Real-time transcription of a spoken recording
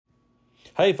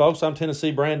Hey, folks, I'm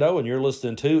Tennessee Brando, and you're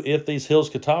listening to If These Hills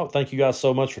Could Talk. Thank you guys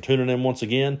so much for tuning in once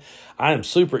again. I am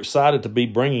super excited to be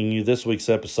bringing you this week's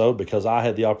episode because I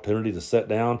had the opportunity to sit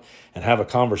down and have a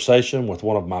conversation with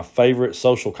one of my favorite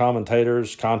social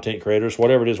commentators, content creators,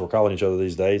 whatever it is we're calling each other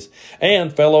these days,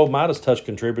 and fellow Midas Touch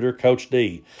contributor, Coach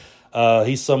D.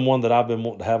 He's someone that I've been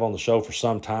wanting to have on the show for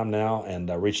some time now, and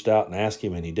I reached out and asked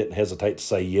him, and he didn't hesitate to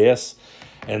say yes.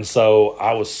 And so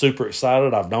I was super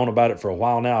excited. I've known about it for a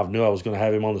while now. I knew I was going to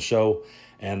have him on the show,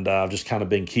 and I've just kind of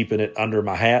been keeping it under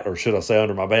my hat, or should I say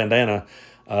under my bandana,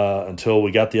 until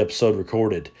we got the episode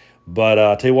recorded. But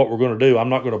I'll tell you what we're going to do. I'm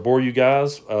not going to bore you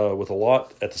guys with a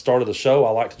lot at the start of the show.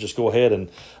 I like to just go ahead and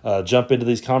jump into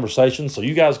these conversations. So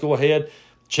you guys go ahead,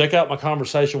 check out my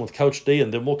conversation with Coach D,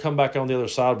 and then we'll come back on the other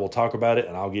side. We'll talk about it,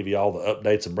 and I'll give you all the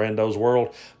updates in Brando's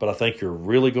world. But I think you're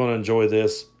really going to enjoy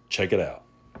this. Check it out.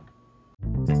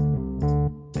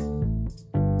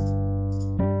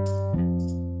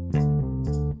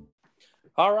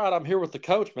 All right, I'm here with the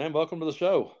coach, man. Welcome to the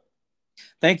show.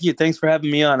 Thank you. Thanks for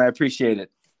having me on. I appreciate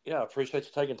it. Yeah, I appreciate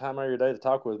you taking time out of your day to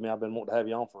talk with me. I've been wanting to have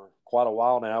you on for quite a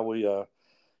while now. You're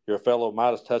a fellow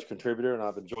Midas Touch contributor, and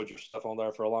I've enjoyed your stuff on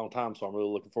there for a long time, so I'm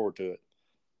really looking forward to it.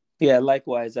 Yeah,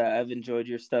 likewise. I've enjoyed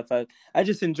your stuff. I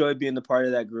just enjoy being a part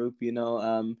of that group. Me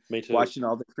too. Watching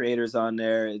all the creators on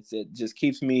there. It just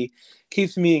keeps me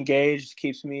engaged,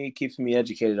 keeps me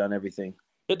educated on everything.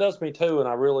 It does me too, and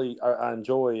I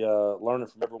enjoy learning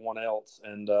from everyone else,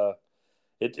 and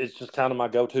it's just kind of my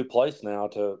go-to place now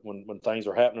to when things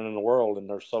are happening in the world and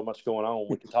there's so much going on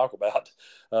we can talk about.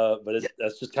 But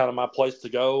that's just kind of my place to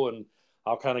go, and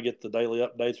I'll kind of get the daily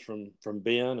updates from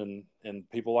Ben and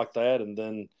people like that, and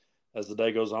then as the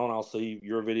day goes on, I'll see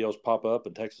your videos pop up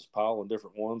and Texas Pile and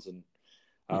different ones, and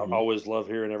I Hmm. always love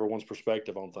hearing everyone's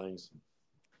perspective on things.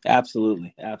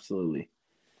 Absolutely, absolutely.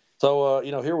 So,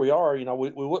 here we are.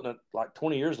 We wouldn't have, like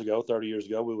 20 years ago, 30 years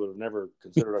ago, we would have never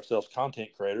considered ourselves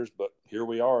content creators, but here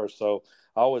we are. So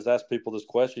I always ask people this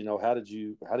question, how did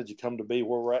you come to be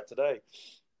where we're at today?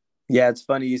 Yeah, it's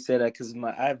funny you say that because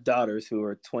I have daughters who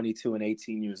are 22 and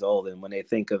 18 years old, and when they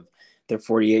think of their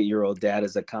 48-year-old dad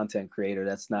as a content creator,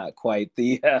 that's not quite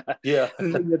the Yeah.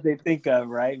 the thing that they think of,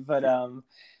 right? But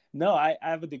no, I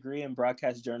have a degree in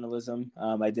broadcast journalism.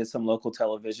 I did some local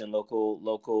television,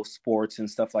 local sports and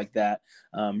stuff like that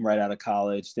right out of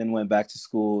college. Then went back to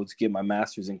school to get my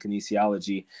master's in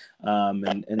kinesiology,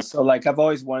 and so like I've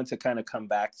always wanted to kind of come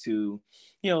back to,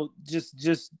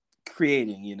 just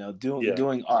creating, doing Yeah.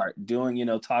 doing art, doing,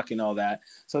 talking, all that.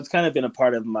 So it's kind of been a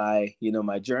part of my,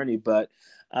 my journey. But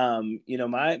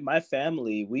my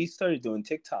family, we started doing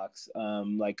TikToks,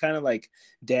 like kind of like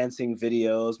dancing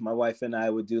videos. My wife and I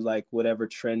would do like whatever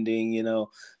trending,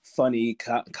 funny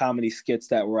comedy skits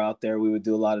that were out there. We would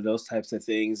do a lot of those types of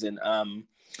things, and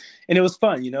it was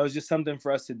fun. It was just something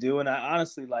for us to do. And I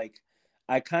honestly like,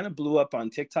 I kind of blew up on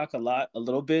TikTok a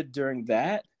little bit during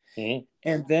that. Hmm.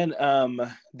 And then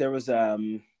there was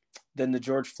then the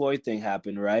George Floyd thing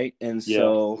happened, right? And Yeah.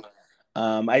 so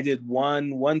I did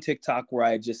one TikTok where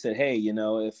I just said, hey,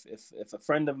 if a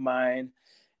friend of mine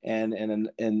and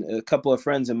a couple of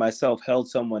friends and myself held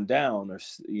someone down, or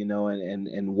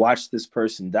and watched this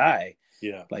person die,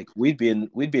 Yeah. like we'd be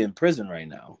in prison right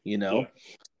now, Yeah.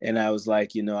 and I was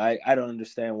like, I don't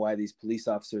understand why these police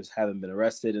officers haven't been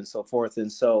arrested and so forth.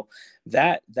 And so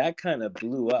that kind of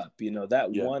blew up, that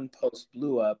Yeah. one post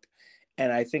blew up.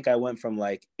 And I think I went from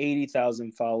like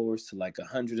 80,000 followers to like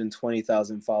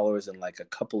 120,000 followers in like a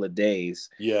couple of days.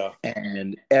 Yeah.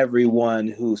 And everyone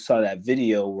who saw that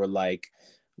video were like,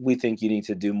 we think you need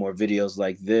to do more videos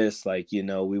like this. Like, we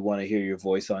want to hear your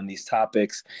voice on these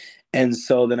topics. And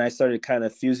so then I started kind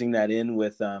of fusing that in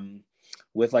with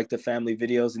like the family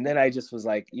videos. And then I just was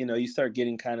like, you start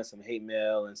getting kind of some hate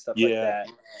mail and stuff like Yeah. that.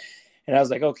 And I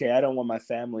was like, okay, I don't want my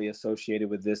family associated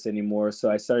with this anymore. So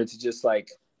I started to just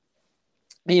like,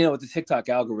 with the TikTok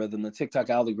algorithm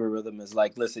is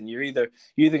like, listen, you're either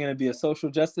going to be a social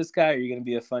justice guy or you're going to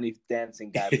be a funny dancing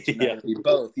guy, but you're not Yeah. going to be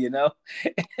both.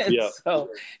 And Yeah.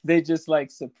 so they just like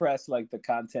suppress like the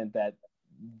content that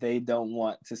they don't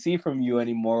want to see from you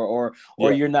anymore, or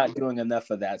Yeah. you're not doing enough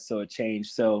of that, so it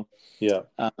changed. Yeah.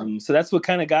 So that's what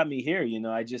kind of got me here.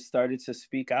 I just started to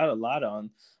speak out a lot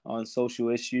on social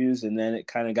issues, and then it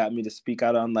kind of got me to speak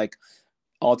out on like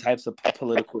all types of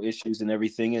political issues and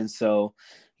everything. And so,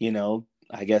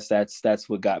 I guess that's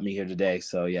what got me here today.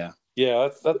 So yeah. Yeah,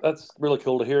 that's really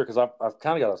cool to hear because I've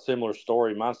kind of got a similar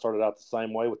story. Mine started out the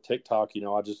same way with TikTok.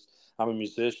 I'm a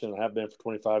musician and have been for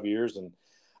 25 years, and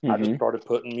I just Hmm. started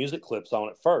putting music clips on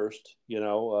it first.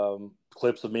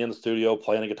 Clips of me in the studio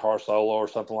playing a guitar solo or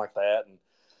something like that, and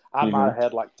I might Mm-hmm. have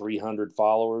had like 300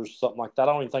 followers, something like that.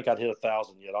 I don't even think I'd hit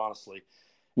 1,000 yet, honestly.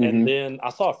 And Mm-hmm. then I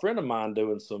saw a friend of mine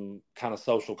doing some kind of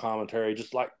social commentary,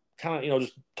 just like kind of,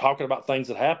 just talking about things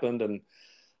that happened. And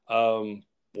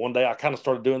one day I kind of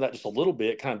started doing that just a little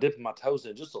bit, kind of dipping my toes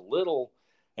in just a little,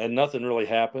 and nothing really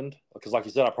happened because, like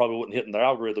you said, I probably wasn't hitting their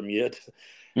algorithm yet.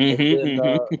 And then,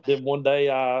 Mm-hmm. then one day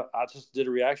I just did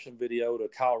a reaction video to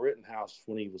Kyle Rittenhouse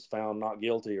when he was found not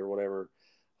guilty or whatever.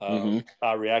 Mm-hmm.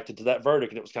 I reacted to that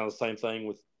verdict, and it was kind of the same thing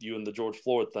with you and the George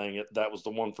Floyd thing. That was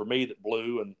the one for me that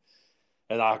blew,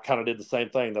 and I kind of did the same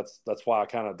thing. That's why I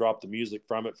kind of dropped the music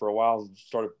from it for a while and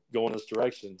started going this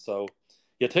direction. So,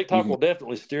 yeah, TikTok Mm-hmm. will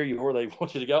definitely steer you where they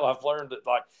want you to go. I've learned that,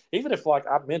 like, even if like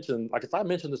if I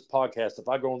mention this podcast, if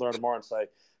I go on there tomorrow and say,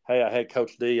 "Hey, I had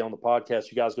Coach D on the podcast.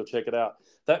 You guys go check it out."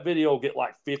 That video will get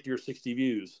like 50 or 60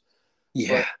 views.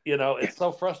 Yeah. But it's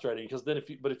so frustrating because then if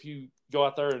you go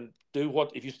out there and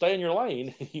if you stay in your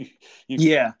lane, you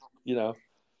Yeah. you know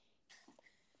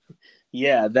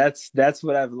Yeah, that's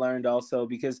what I've learned also,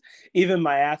 because even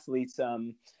my athletes,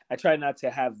 I try not to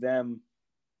have them,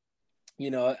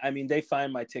 I mean, they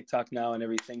find my TikTok now and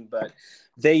everything, but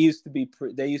they used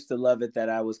to love it that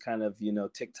I was kind of,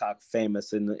 TikTok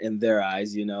famous in their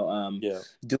eyes, yeah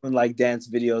doing like dance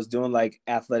videos, doing like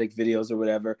athletic videos or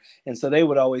whatever. And so they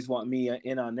would always want me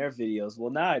in on their videos.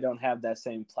 Well, now I don't have that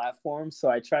same platform, so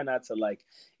I try not to like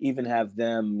even have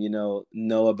them,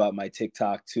 know about my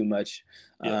TikTok too much.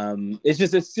 yeah It's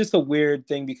just a weird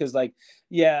thing because, like,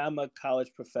 yeah, I'm a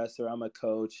college professor, I'm a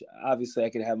coach. Obviously, I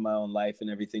could have my own life and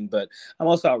everything, but I'm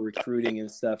also out recruiting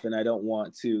and stuff, and I don't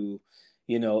want to,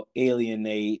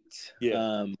 alienate,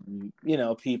 yeah.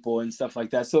 people and stuff like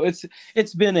that. So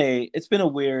it's been a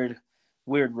weird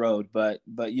road, but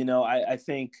I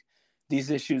think these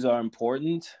issues are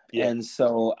important, Yeah. and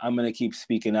so I'm gonna keep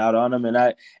speaking out on them. And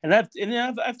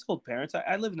I've told parents,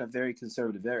 I live in a very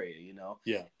conservative area,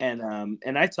 Yeah.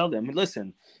 and I tell them,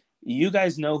 listen, you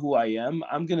guys know who I am.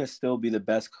 I'm gonna still be the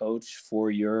best coach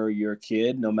for your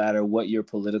kid, no matter what your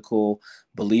political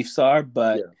beliefs are.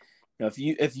 But Yeah.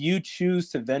 if you choose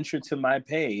to venture to my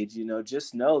page,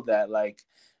 just know that, like,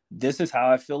 this is how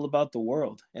I feel about the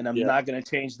world, and I'm Yeah. not gonna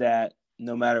change that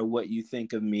no matter what you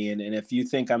think of me. And if you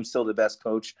think I'm still the best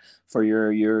coach for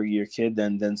your kid,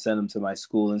 then send them to my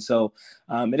school. And so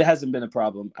it hasn't been a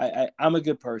problem. I'm a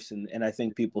good person, and I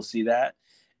think people see that.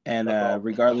 And That's awesome.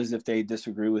 regardless if they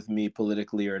disagree with me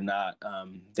politically or not,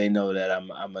 they know that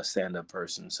I'm a stand-up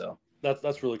person. So.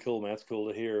 That's really cool, man. That's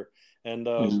cool to hear. And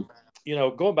Mhm.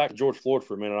 going back to George Floyd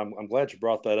for a minute, I'm glad you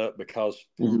brought that up because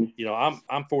Mhm.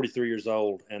 I'm 43 years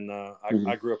old, and I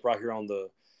Mhm. grew up right here on the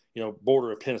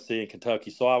border of Tennessee and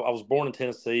Kentucky. So I was born in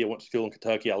Tennessee. I went to school in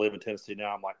Kentucky. I live in Tennessee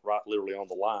now. I'm like right literally on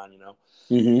the line.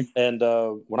 Mhm. And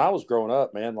when I was growing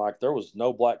up, man, like there was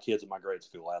no black kids in my grade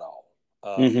school at all.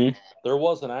 Mhm. There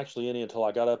wasn't actually any until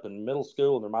I got up in middle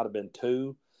school, and there might have been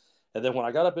two. And then when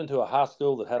I got up into a high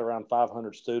school that had around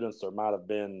 500 students, there might have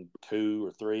been two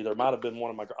or three. There might have been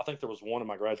I think there was one in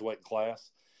my graduating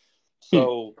class. Hmm.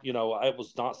 So, it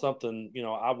was not something,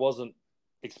 I wasn't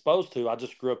exposed to. I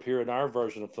just grew up here in our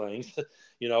version of things,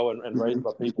 and raised Mhm.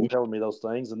 by people telling me those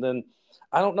things. And then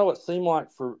I don't know, it seemed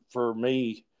like for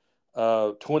me,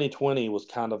 2020 was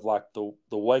kind of like the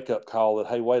wake up call that,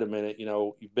 hey, wait a minute,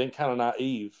 you've been kind of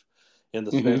naive in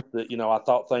the Mhm. sense that, I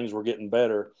thought things were getting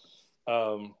better.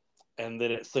 Um, and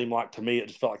then it seemed like to me, it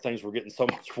just felt like things were getting so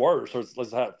much worse. Or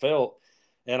that's how it felt.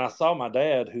 And I saw my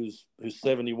dad, who's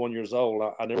 71 years old.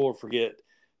 I never will forget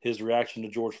his reaction to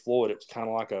George Floyd. It was kind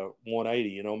of like a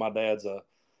 180. My dad's a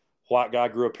white guy,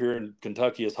 grew up here in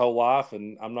Kentucky his whole life,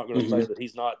 and I'm not going to say Mhm. that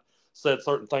he's not said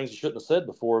certain things he shouldn't have said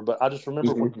before. But I just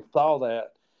remember when Mhm. he saw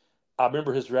that, I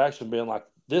remember his reaction being like,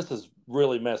 "This is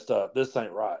really messed up. This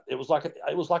ain't right." It was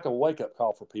like a wake up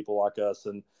call for people like us,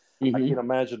 and I Mhm. can't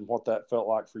imagine what that felt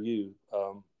like for you,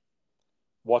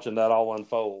 watching that all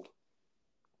unfold.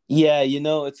 Yeah,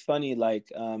 it's funny.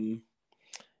 Like,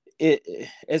 it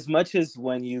as much as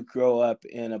when you grow up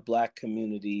in a black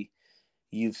community,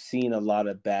 you've seen a lot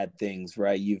of bad things,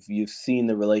 right? You've seen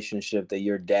the relationship that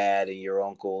your dad and your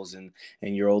uncles and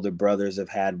your older brothers have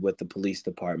had with the police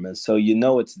department, so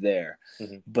it's there.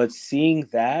 Hmm. But seeing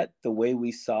that the way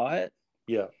we saw it,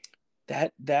 Yeah,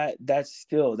 that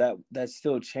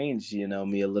still changed,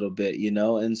 me a little bit,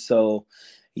 and so,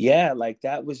 yeah, like,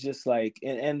 that was just like,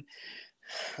 and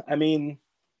I mean,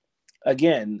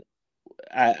 again,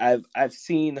 I've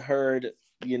seen, heard,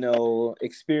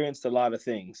 experienced a lot of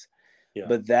things, yeah,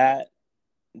 but that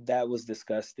was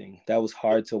disgusting. That was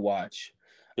hard to watch.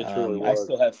 it truly I was.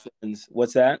 still have friends.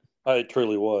 What's that? It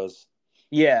truly was.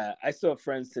 Yeah, I still have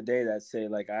friends today that say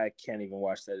like I can't even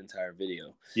watch that entire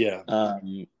video. Yeah.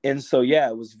 And so yeah,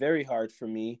 it was very hard for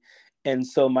me. And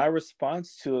so my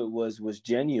response to it was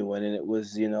genuine, and it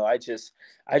was, I just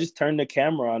turned the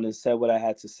camera on and said what I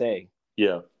had to say.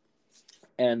 Yeah.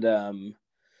 And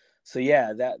so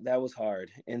yeah, that was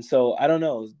hard. And so I don't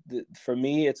know, for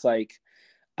me it's like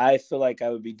I feel like I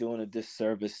would be doing a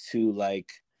disservice to like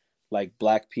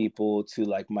black people, to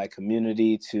like my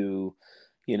community, to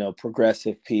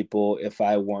progressive people if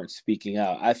I weren't speaking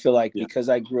out. I feel like Yeah. because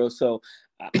I grew up, so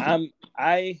I'm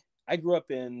I grew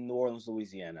up in New Orleans,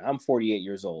 Louisiana. I'm 48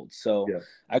 years old. So Yeah.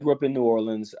 I grew up in New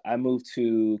Orleans. I moved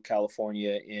to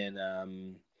California in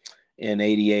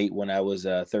 88 when I was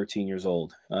 13 years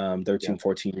old, Yeah. 13,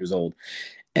 14 years old.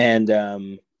 And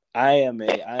I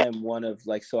am one of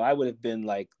like, so I would have been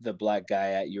like the black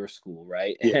guy at your school,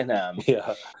 right? Yeah.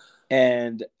 Yeah.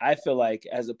 And I feel like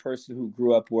as a person who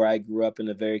grew up where I grew up in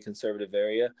a very conservative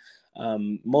area,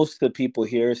 most of the people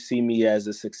here see me as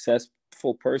a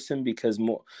successful person because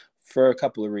more for a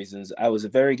couple of reasons. I was a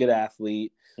very good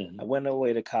athlete. Hmm. I went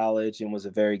away to college and was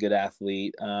a very good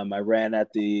athlete. I ran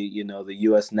at the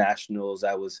U.S. Nationals.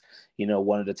 I was,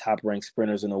 one of the top ranked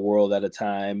sprinters in the world at a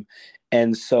time.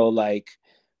 And so like,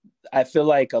 I feel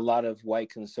like a lot of white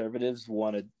conservatives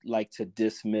want to like to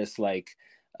dismiss like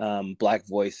black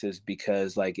voices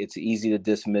because like it's easy to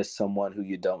dismiss someone who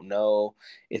you don't know.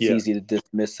 It's Yeah. easy to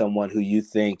dismiss someone who you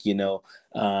think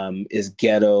is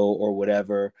ghetto or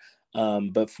whatever.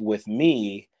 But with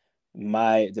me,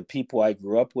 the people I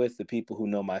grew up with, the people who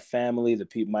know my family,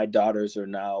 my daughters are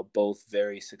now both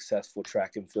very successful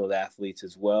track and field athletes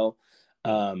as well.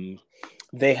 Yeah. Um,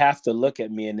 they have to look at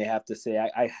me and they have to say,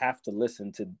 I have to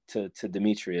listen to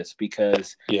Demetrius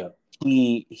because Yeah.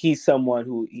 he's someone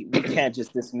who we can't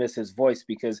just dismiss his voice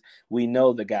because we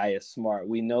know the guy is smart.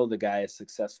 We know the guy is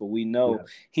successful. We know Yeah.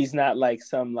 he's not like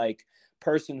some like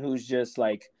person who's just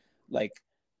like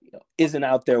isn't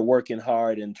out there working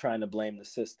hard and trying to blame the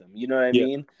system. You know what I Yeah.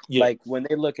 mean? Yeah. Like when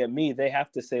they look at me, they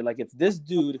have to say like if this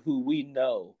dude who we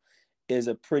know is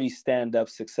a pretty stand-up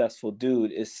successful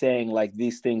dude is saying like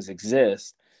these things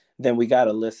exist, then we got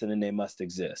to listen and they must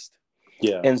exist.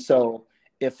 Yeah. And so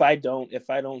if I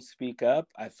don't speak up,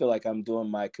 I feel like I'm doing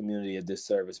my community a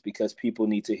disservice because people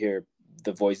need to hear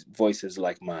the voices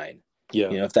like mine.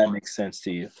 Yeah. If that makes sense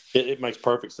to you. It makes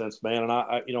perfect sense, man.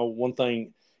 And one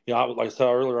thing, like I said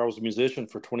earlier, I was a musician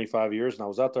for 25 years, and I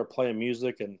was out there playing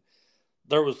music, and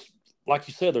there was, like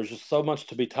you said, there's just so much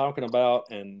to be talking about,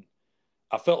 and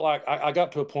I felt like I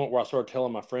got to a point where I started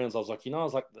telling my friends, I was like,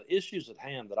 the issues at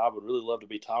hand that I would really love to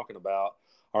be talking about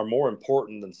are more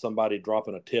important than somebody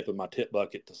dropping a tip in my tip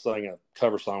bucket to sing a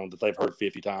cover song that they've heard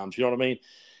 50 times. You know what I mean?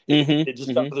 It Mm-hmm.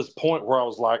 just got Mm-hmm. to this point where I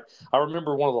was like, I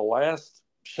remember one of the last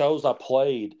shows I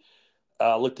played,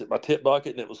 I looked at my tip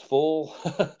bucket and it was full.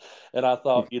 And I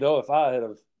thought, if I had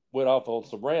have went off on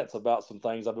some rants about some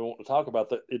things I've been wanting to talk about,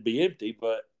 that it'd be empty.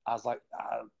 But I was like,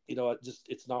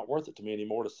 it's not worth it to me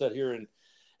anymore to sit here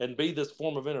and be this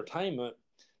form of entertainment,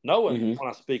 knowing Mm-hmm. when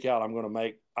I speak out, I knew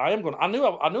I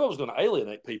was going to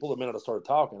alienate people the minute I started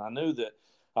talking. I knew that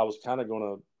I was kind of going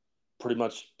to pretty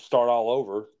much start all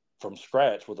over from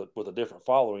scratch with a different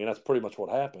following, and that's pretty much what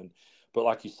happened. But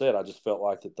like you said, I just felt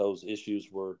like that those issues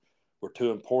were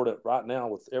too important right now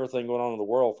with everything going on in the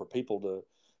world for people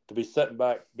to be sitting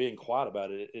back being quiet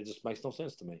about it. It just makes no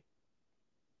sense to me.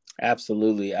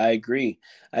 Absolutely. I agree.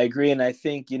 And I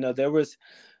think,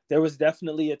 there was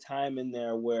definitely a time in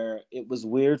there where it was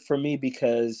weird for me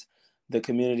because the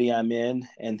community I'm in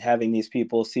and having these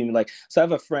people seem like, so I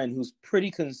have a friend who's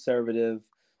pretty conservative,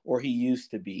 or he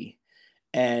used to be,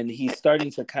 and he's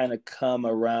starting to kind of come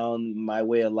around my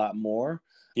way a lot more,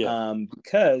 Yeah.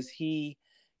 because he's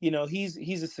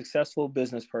a successful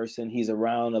business person. He's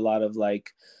around a lot of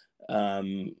like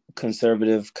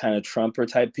conservative kind of Trumper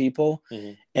type people,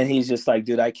 Hmm. and he's just like,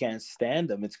 dude, I can't stand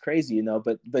them. It's crazy,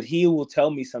 but he will tell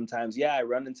me sometimes, yeah, I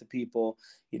run into people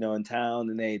in town,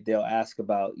 and they'll ask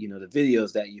about the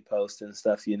videos that you post and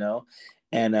stuff,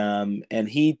 and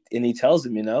he tells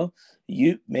them,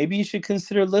 you should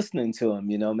consider listening to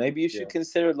him, maybe you should Yeah.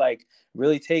 consider like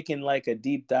really taking like a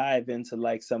deep dive into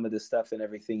like some of this stuff and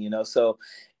everything, so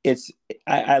it's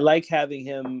I like having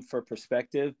him for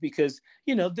perspective because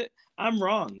I'm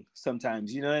wrong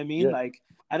sometimes, you know what I mean? Yeah. Like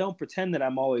I don't pretend that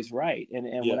I'm always right. And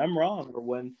when Yeah. I'm wrong,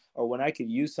 or when I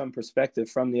could use some perspective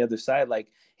from the other side, like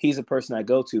he's a person I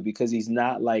go to because he's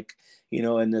not like,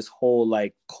 in this whole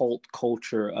like cult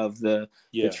culture of the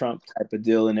Yeah. Trump type of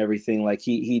deal and everything. Like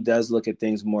he does look at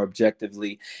things more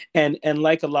objectively. And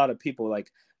like a lot of people,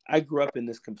 like I grew up in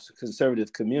this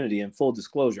conservative community. And full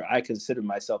disclosure, I consider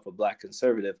myself a Black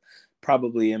conservative,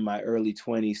 probably in my early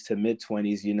 20s to mid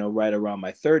 20s, right around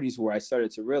my 30s, where I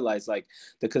started to realize like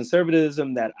the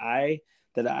conservatism that I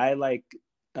like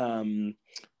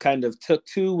kind of took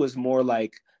to was more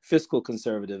like fiscal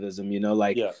conservatism,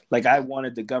 Yeah. like I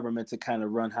wanted the government to kind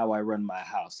of run how I run my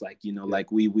house. Like, Yeah.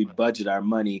 like we budget our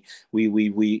money. We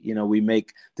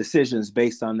make decisions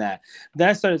based on that. Then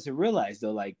I started to realize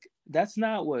though, like that's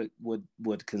not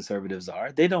what conservatives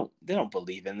are. They don't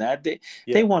believe in that. They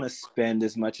Yeah. want to spend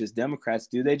as much as Democrats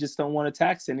do. They just don't want to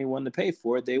tax anyone to pay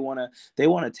for it. They want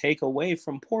to take away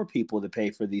from poor people to pay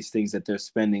for these things that they're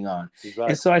spending on. And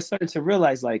Exactly. so I started to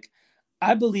realize like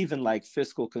I believe in like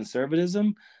fiscal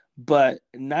conservatism, but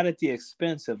not at the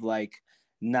expense of like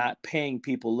not paying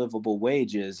people livable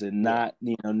wages and Yeah.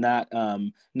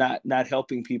 not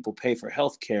helping people pay for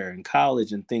healthcare and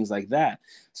college and things like that.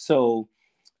 So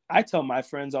I tell my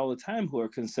friends all the time who are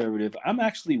conservative, I'm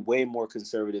actually way more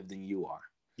conservative than you are.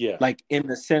 Yeah. Like in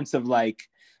the sense of like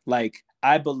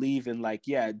I believe in like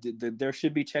there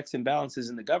should be checks and balances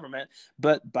in the government,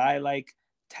 but by like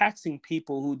taxing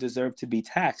people who deserve to be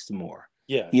taxed more.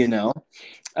 You Yes.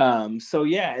 know, so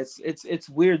yeah, it's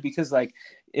weird because like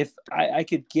if I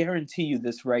could guarantee you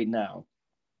this right now,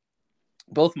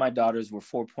 both my daughters were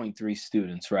 4.3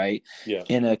 students, right? Yeah.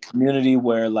 In a community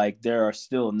where like there are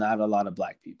still not a lot of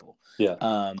Black people.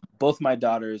 Yeah. Both my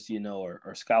daughters,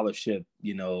 are scholarship,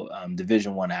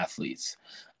 Division I athletes.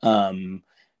 Um,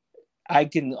 I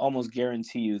can almost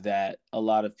guarantee you that a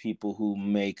lot of people who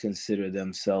may consider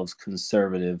themselves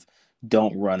conservative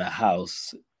don't run a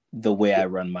house the way I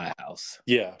run my house.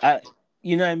 Yeah. I,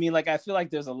 you know what I mean? Like, I feel like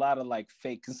there's a lot of like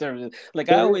fake conservative. Like,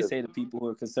 I There always is. say to people who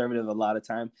are conservative a lot of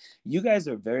time, you guys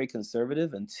are very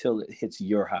conservative until it hits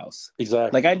your house. Like,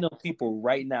 Exactly. I know people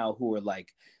right now who are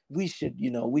like, we should,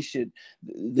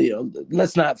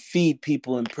 let's not feed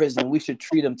people in prison. We should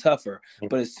treat them tougher.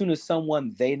 But as soon as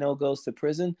someone they know goes to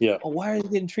prison, Yeah. oh, why are they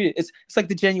getting treated? It's like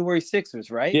the January Sixers,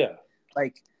 right? Yeah.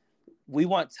 Like we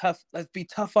want tough. Let's be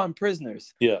tough on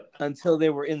prisoners. Yeah. Until they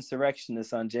were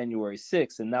insurrectionists on January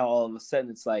 6th, and now all of a sudden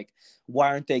it's like, why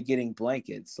aren't they getting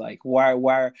blankets? Like, why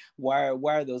are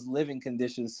those living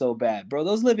conditions so bad, bro?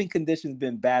 Those living conditions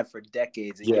been bad for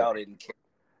decades, and Yeah. y'all didn't care.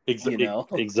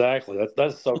 Exactly.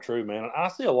 That's so true, man. And I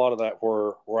see a lot of that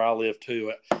where I live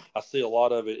too. I see a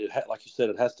lot of it. Like you said,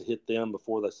 it has to hit them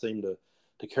before they seem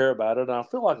to care about it. And I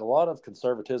feel like a lot of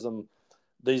conservatism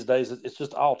these days, it's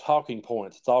just all talking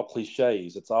points. It's all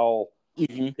cliches.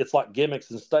 Mm-hmm. It's like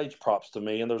gimmicks and stage props to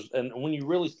me. And when you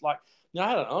really like, I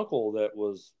had an uncle that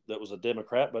was a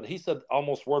Democrat, but he said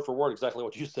almost word for word exactly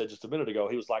what you said just a minute ago.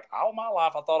 He was like, all my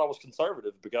life I thought I was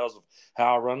conservative because of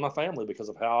how I run my family, because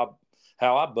of how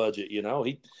I budget.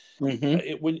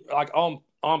 Mm-hmm. When like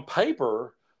on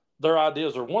paper, their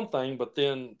ideas are one thing, but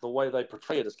then the way they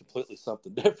portray it is completely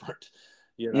something different.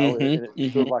 And it Mm-hmm.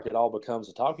 feels Mm-hmm. like it all becomes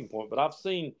a talking point. But I've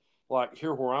seen like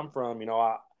here where I'm from,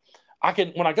 I can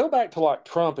when I go back to like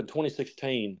Trump in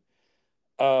 2016,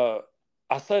 uh,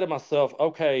 I say to myself,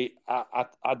 okay,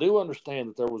 I do understand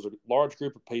that there was a large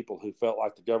group of people who felt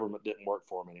like the government didn't work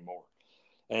for them anymore.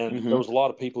 And there Mm-hmm. was a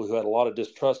lot of people who had a lot of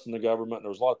distrust in the government. And there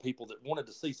was a lot of people that wanted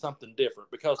to see something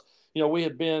different because, we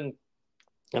had been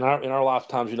in our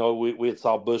lifetimes, we had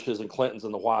saw Bushes and Clintons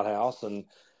in the White House, and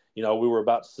we were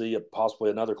about to see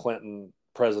possibly another Clinton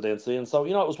presidency, and so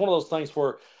it was one of those things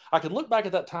where I could look back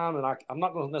at that time, and I'm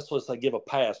not going to necessarily say give a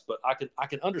pass, but I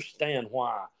can understand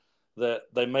why that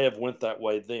they may have went that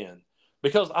way then,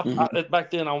 because Mm-hmm. back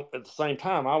then at the same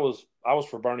time I was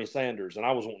for Bernie Sanders, and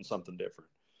I was wanting something different,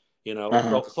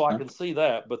 Uh-huh. so I can see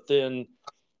that, but then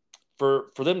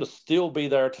for them to still be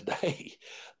there today,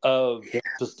 to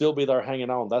still be there hanging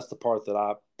on, that's the part that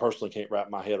I personally can't wrap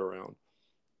my head around.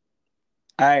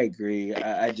 I agree.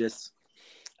 I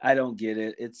don't get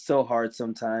it. It's so hard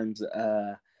sometimes.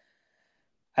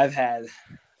 I've had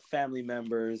family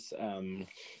members,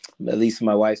 at least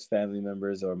my wife's family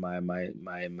members or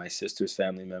my sister's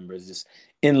family members, just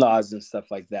in-laws and stuff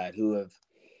like that, who have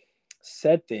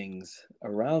said things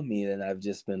around me that I've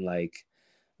just been like,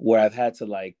 where I've had to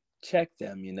like check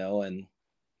them, and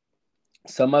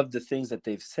some of the things that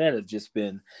they've said have just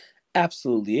been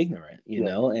absolutely ignorant,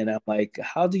 Yeah, and I'm like,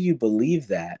 how do you believe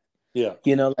that? yeah,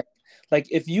 Like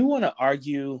if you want to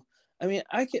argue, I mean,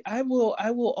 I will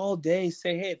all day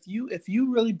say, hey, if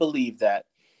you really believe that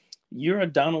you're a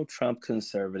Donald Trump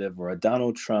conservative or a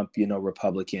Donald Trump,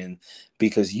 Republican,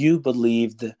 because you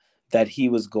believed that he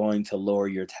was going to lower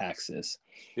your taxes,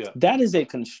 yeah, that is a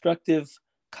constructive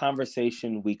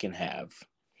conversation we can have.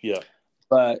 yeah,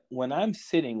 But when I'm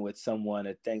sitting with someone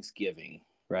at Thanksgiving,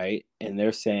 right, and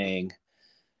they're saying,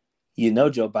 you know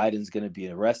Joe Biden's going to be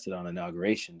arrested on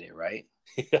Inauguration Day, right?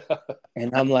 Yeah.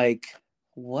 And I'm like,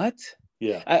 what?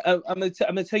 Yeah. I'm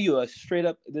gonna tell you a straight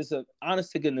up. There's a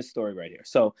honest to goodness story right here.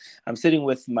 So I'm sitting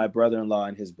with my brother-in-law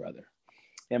and his brother,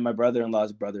 and my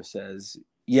brother-in-law's brother says,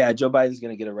 "Yeah, Joe Biden's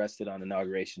gonna get arrested on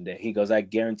Inauguration Day." He goes, "I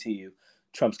guarantee you,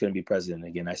 Trump's gonna be president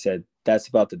again." I said, "That's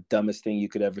about the dumbest thing you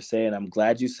could ever say, and I'm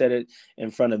glad you said it in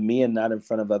front of me and not in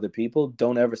front of other people.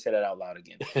 Don't ever say that out loud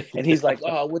again." And he's like,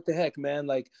 "Oh, what the heck, man?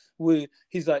 Like,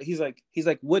 he's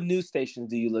like, what news stations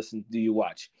do you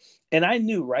watch?" And I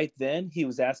knew right then he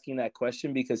was asking that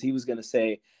question because he was going to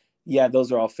say, "Yeah,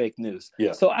 those are all fake news."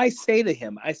 Yeah. So I say to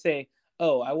him, I say,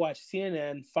 "Oh, I watch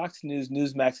CNN, Fox News,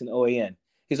 Newsmax, and OAN."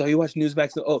 He's like, "Oh, you watch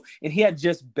Newsmax?" Oh, and he had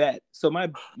just bet. So my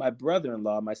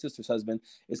brother-in-law, my sister's husband,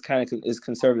 is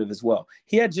conservative as well.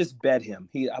 He had just bet him.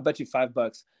 I bet you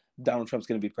 $5 Donald Trump's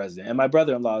going to be president. And my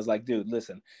brother-in-law is like, "Dude,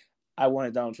 listen, I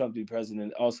wanted Donald Trump to be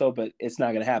president also, but it's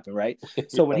not going to happen, right?"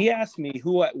 So when he asked me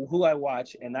who I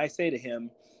watch, and I say to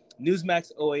him,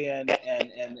 Newsmax, OAN,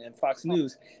 and Fox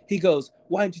News, he goes,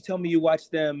 "Why didn't you tell me you watched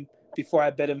them before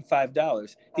I bet him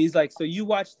 $5?" He's like, "So you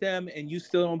watch them and you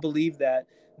still don't believe that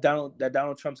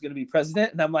Donald Trump's going to be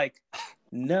president?" And I'm like,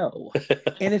 "No."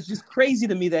 And it's just crazy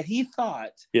to me that he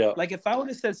thought, Yeah. like, if I would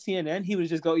have said CNN, he would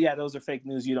just go, "Yeah, those are fake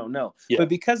news. You don't know." Yeah. But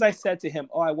because I said to him,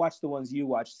 "Oh, I watch the ones you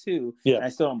watch too," Yeah. and I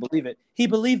still don't believe it, he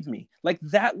believed me. Like,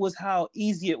 that was how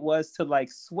easy it was to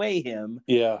like sway him.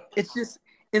 Yeah. It's just,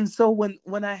 and so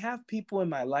when I have people in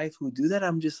my life who do that,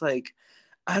 I'm just like,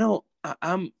 I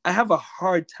have a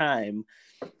hard time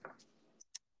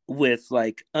with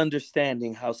like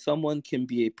understanding how someone can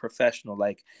be a professional.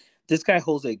 Like, this guy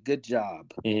holds a good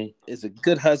job, is a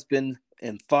good husband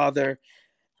and father,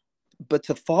 but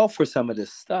to fall for some of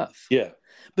this stuff. Yeah.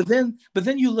 But then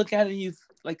you look at it and you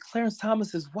like Clarence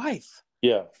Thomas's wife.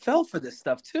 Yeah. Fell for this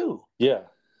stuff too. Yeah.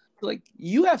 Like,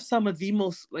 you have some of the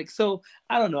most, like, so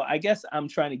I don't know. I guess I'm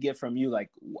trying to get from you, like,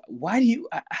 why do you?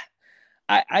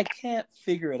 I can't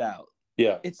figure it out.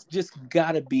 Yeah. It's just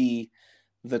got to be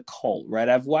the cult, right?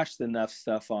 I've watched enough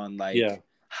stuff on like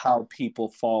how people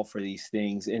fall for these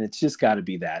things, and it's just got to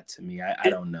be that to me. I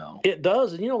don't know. It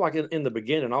does, and like in the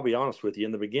beginning, I'll be honest with you.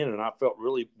 In the beginning, I felt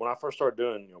really, when I first started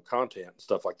doing content and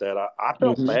stuff like that, I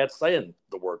felt bad saying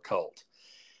the word cult.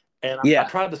 And I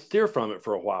tried to steer from it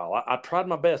for a while. I tried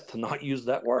my best to not use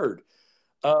that word.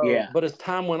 But as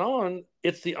time went on,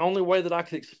 it's the only way that I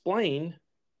could explain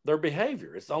their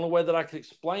behavior. It's the only way that I could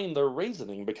explain their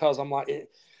reasoning, because I'm like,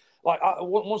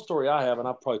 one story I have, and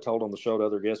I've probably told on the show to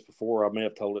other guests before. I may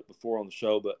have told it before on the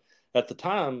show, but at the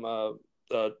time,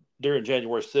 during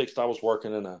January 6th, I was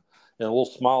working in a little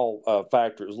small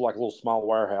factory. It was like a little small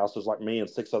warehouse. It was like me and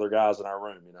 6 other guys in our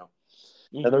room,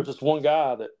 And there's just one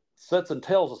guy that sits and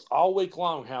tells us all week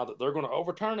long how that they're going to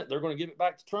overturn it. They're going to give it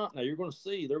back to Trump. Now you're going to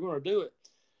see, they're going to do it.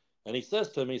 And he says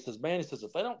to me, he says, "Man," he says,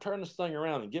 "if they don't turn this thing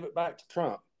around and give it back to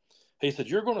Trump," he said,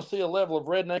 "you're going to see a level of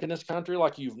redneck in this country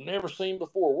like you've never seen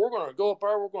before. We're going to go up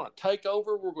there. We're going to take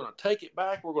over. We're going to take it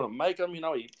back. We're going to make them,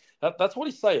 that's what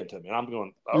he's saying to me." And I'm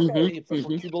going, okay, if that's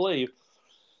what you believe.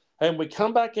 And we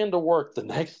come back into work the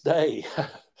next day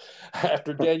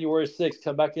after January 6th,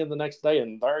 come back in the next day,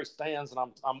 and there he stands, and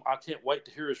I can't wait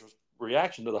to hear his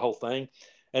reaction to the whole thing.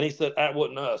 And he said, "That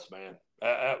wasn't us, man.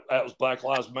 That was Black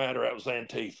Lives Matter. That was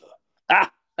Antifa."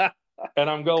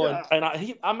 And I'm going, and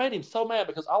I made him so mad,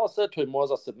 because all I said to him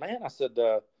was, I said, "Man," I said,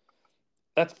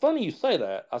 "that's funny you say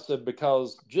that." I said,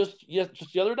 "because just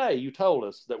the other day you told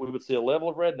us that we would see a level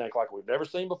of redneck like we've never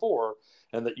seen before,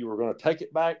 and that you were going to take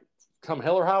it back come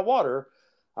hell or high water."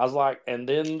 I was like, and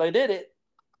then they did it.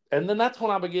 And then that's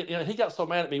when I began, he got so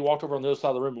mad at me, walked over on the other side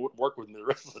of the room and wouldn't work with me the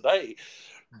rest of the day.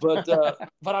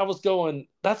 But I was going,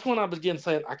 that's when I began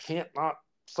saying, I can't not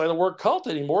say the word cult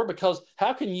anymore, because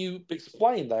how can you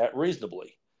explain that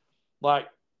reasonably? Like,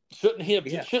 shouldn't he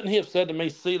have said to me,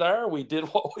 "See there, we did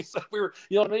what we said we were,"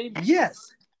 you know what I mean?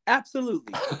 Yes,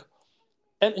 absolutely.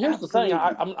 And here's the thing: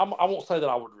 I won't say that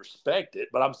I would respect it,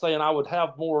 but I'm saying I would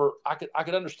have more. I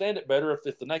could understand it better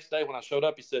if the next day when I showed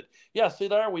up, he said, "Yeah, see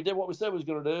there, we did what we said we was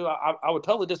going to do." I would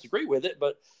totally disagree with it,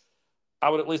 but I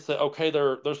would at least say, okay,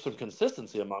 there's some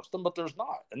consistency amongst them, but there's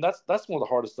not, and that's one of the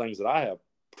hardest things that I have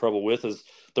trouble with, is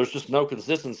there's just no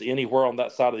consistency anywhere on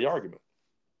that side of the argument.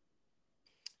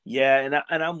 Yeah,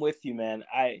 and I'm with you, man.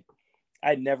 I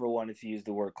never wanted to use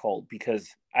the word cult, because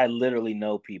I literally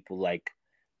know people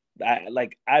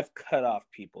I've cut off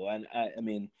people, and I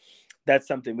mean, that's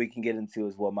something we can get into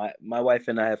as well. My wife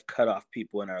and I have cut off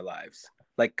people in our lives,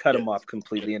 like cut them off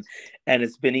completely, and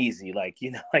it's been easy. Like,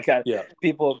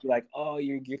 people be like, "Oh,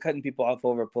 you're cutting people off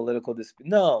over political dispute."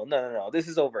 No. This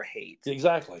is over hate.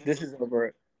 Exactly. This is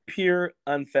over pure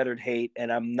unfettered hate,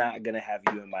 and I'm not gonna have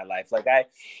you in my life. Like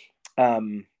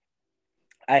um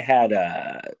I had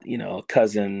a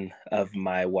cousin of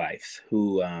my wife's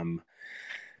who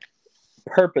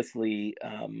purposely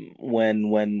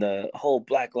when the whole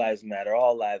Black Lives Matter,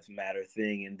 all lives matter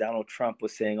thing, and Donald Trump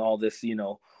was saying all this,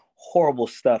 horrible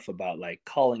stuff about like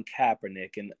Colin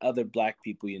Kaepernick and other black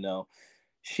people,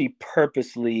 she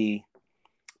purposely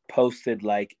posted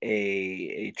like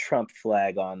a Trump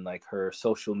flag on like her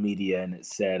social media, and it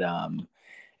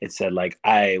said like,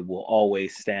 I will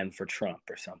always stand for Trump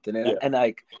or something. And, Yeah. and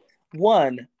like,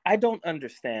 one, I don't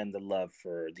understand the love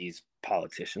for these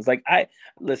politicians. Like, and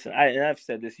I've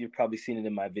said this, you've probably seen it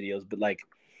in my videos, but like,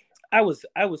 I was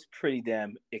pretty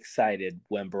damn excited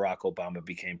when Barack Obama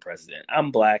became president.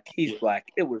 I'm black, he's black.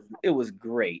 It was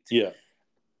great. Yeah.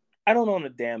 I don't own a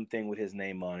damn thing with his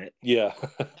name on it. Yeah.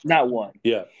 Not one.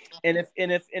 Yeah. And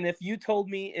if you told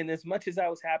me, and as much as I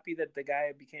was happy that the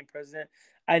guy became president,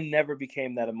 I never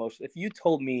became that emotional. If you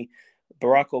told me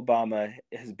Barack Obama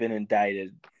has been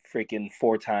indicted freaking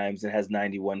 4 times and has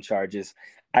 91 charges,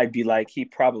 I'd be like, he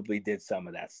probably did some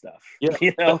of that stuff.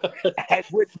 Yeah. I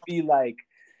wouldn't be like,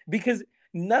 because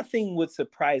nothing would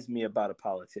surprise me about a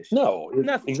politician. No,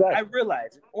 Nothing. exactly. I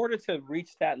realize in order to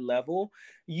reach that level,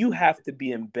 you have to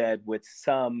be in bed with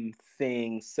some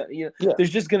things. Yeah.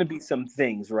 There's just going to be some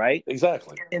things, right?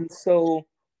 Exactly. And so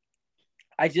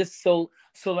I just so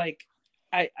like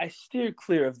I steer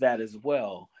clear of that as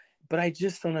well. But I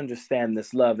just don't understand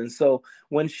this love. And so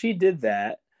when she did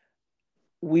that,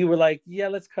 we were like, yeah,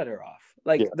 let's cut her off.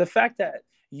 Like, Yeah. the fact that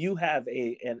you have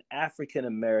an African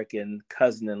American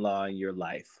cousin-in-law in your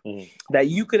life, Mhm. that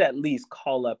you could at least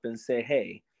call up and say,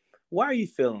 hey, why are you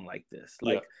feeling like this?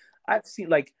 Like,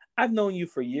 I've known you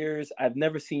for years. I've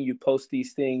never seen you post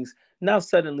these things. Now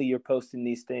suddenly you're posting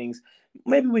these things.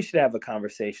 Maybe we should have a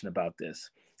conversation about this.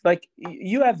 Like,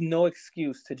 you have no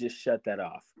excuse to just shut that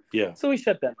off. Yeah. So we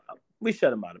shut them out. We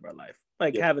shut them out of our life.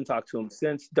 Like, Yeah. haven't talked to them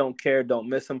since. Don't care. Don't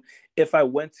miss them. If I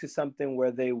went to something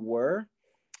where they were,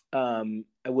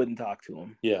 I wouldn't talk to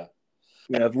them. Yeah.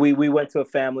 If we went to a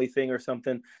family thing or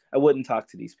something, I wouldn't talk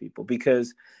to these people,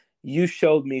 because you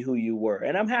showed me who you were,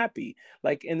 and I'm happy.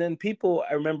 Like, and then people,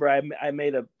 I remember I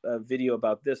made a video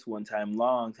about this one time,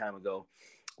 long time ago,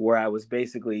 where I was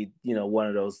basically, one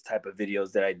of those type of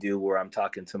videos that I do where I'm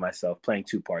talking to myself, playing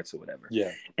 2 parts or whatever.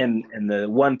 Yeah. And the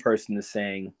one person is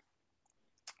saying,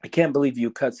 I can't believe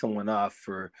you cut someone off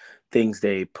for things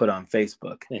they put on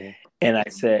Facebook. Mhm. And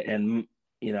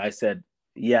I said,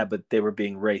 yeah, but they were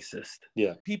being racist.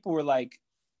 Yeah. People were like,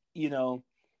 you're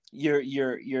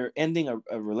ending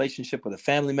a relationship with a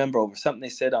family member over something they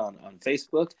said on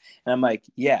Facebook. And I'm like,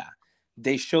 yeah,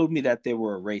 they showed me that they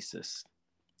were a racist.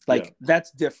 Like, Yeah.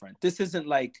 that's different. This isn't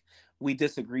like we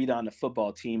disagreed on a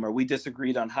football team, or we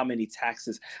disagreed on how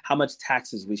much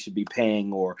taxes we should be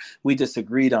paying, or we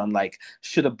disagreed on like,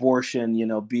 should abortion,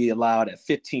 be allowed at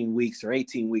 15 weeks or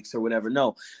 18 weeks or whatever.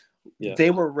 No, Yeah.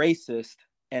 they were racist,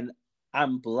 and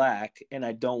I'm black, and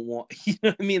I don't want, you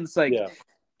know what I mean? It's like, Yeah.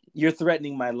 you're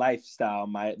threatening my lifestyle,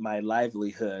 my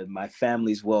livelihood, my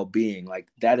family's well-being.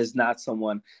 Like, that is not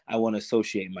someone I want to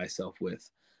associate myself with,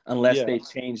 unless Yeah. they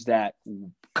change that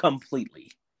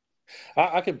completely.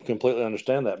 I can completely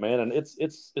understand that, man, and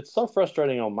it's so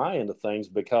frustrating on my end of things,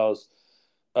 because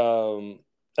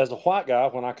as a white guy,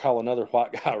 when I call another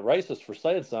white guy racist for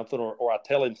saying something, or I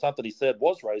tell him something he said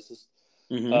was racist,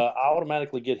 Mm-hmm. I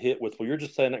automatically get hit with, well, you're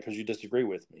just saying that because you disagree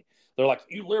with me. They're like,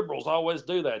 you liberals always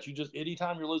do that. You just,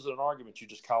 anytime you're losing an argument, you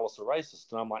just call us a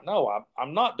racist. And I'm like, no,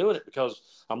 I'm not doing it because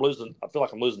I feel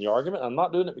like I'm losing the argument. I'm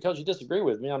not doing it because you disagree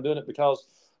with me. I'm doing it because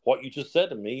what you just said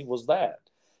to me was that.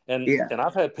 And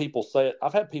I've had people say it.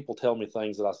 I've had people tell me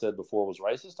things that I said before was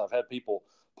racist. I've had people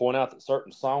point out that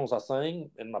certain songs I sang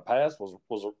in my past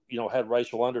was had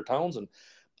racial undertones, and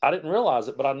I didn't realize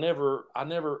it, but I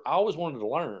always wanted to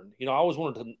learn. I always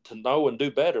wanted to know and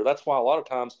do better. That's why a lot of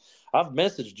times I've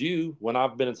messaged you when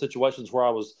I've been in situations where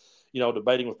I was,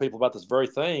 debating with people about this very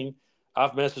thing.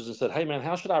 I've messaged and said, hey man,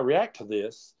 how should I react to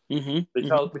this? Mm-hmm.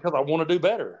 Because I want to do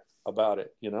better about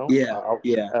it. Yeah.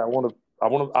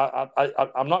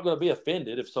 I'm not going to be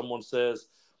offended if someone says,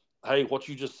 hey, what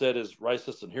you just said is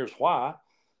racist and here's why.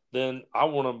 Then I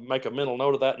want to make a mental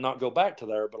note of that and not go back to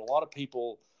there. But a lot of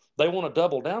people, they want to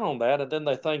double down on that, and then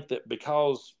they think that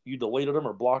because you deleted them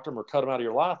or blocked them or cut them out of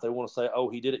your life, they want to say, oh,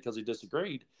 he did it because he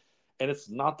disagreed. And it's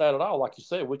not that at all. Like you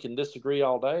said, we can disagree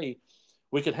all day.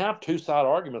 We can have 2-side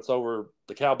arguments over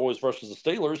the Cowboys versus the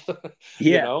Steelers,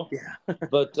 Yeah.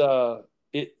 but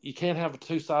you can't have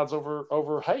 2 sides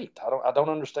over hate. I don't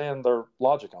understand their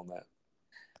logic on that.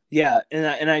 Yeah,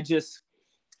 and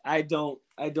I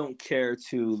don't care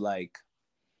to like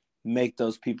make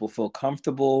those people feel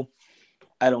comfortable.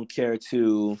 I don't care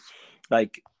to,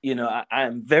 like, I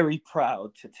am very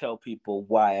proud to tell people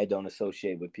why I don't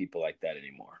associate with people like that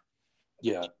anymore.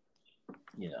 Yeah.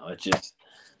 It's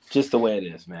just the way it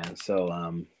is, man. So,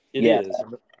 It yeah, is.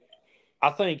 I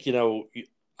think,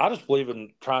 I just believe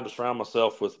in trying to surround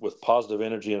myself with positive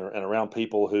energy and around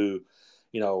people who,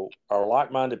 are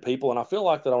like-minded people. And I feel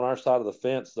like that on our side of the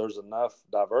fence, there's enough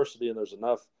diversity and there's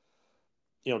enough,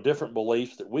 different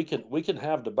beliefs that we can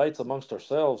have debates amongst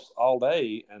ourselves all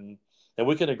day, and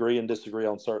we can agree and disagree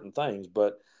on certain things.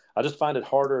 But I just find it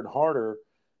harder and harder,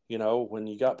 when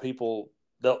you got people.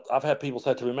 I've had people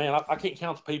say to me, "Man, I can't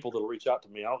count the people that'll reach out to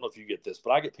me." I don't know if you get this,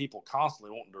 but I get people constantly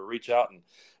wanting to reach out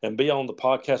and be on the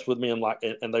podcast with me,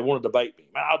 and they want to debate me.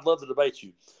 Man, I'd love to debate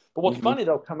you. But what's hmm funny,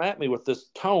 they'll come at me with this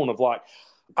tone of like,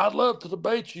 "I'd love to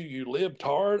debate you, you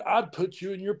libtard. I'd put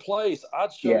you in your place.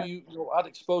 I'd show yeah, you, I'd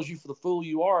expose you for the fool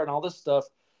you are," and all this stuff.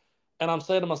 And I'm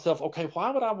saying to myself, okay,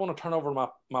 why would I want to turn over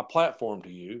my platform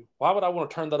to you? Why would I want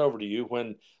to turn that over to you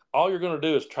when all you're going to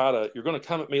do is you're going to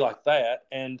come at me like that?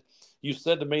 And you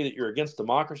said to me that you're against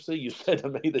democracy. You said to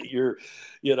me that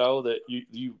that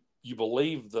you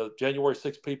believe the January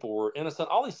 6th people were innocent.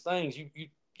 All these things,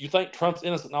 you think Trump's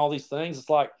innocent and all these things. It's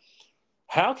like,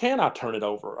 how can I turn it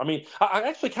over? I mean, I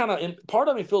actually kind of, part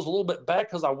of me feels a little bit bad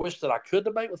because I wish that I could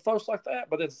debate with folks like that.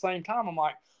 But at the same time, I'm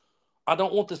like, I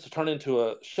don't want this to turn into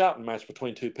a shouting match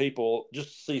between two people just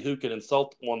to see who can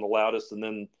insult one the loudest and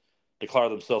then declare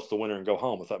themselves the winner and go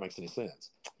home, if that makes any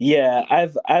sense. yeah.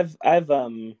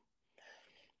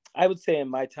 I would say in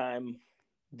my time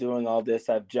doing all this,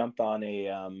 I jumped on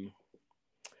a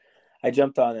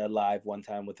live one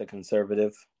time with a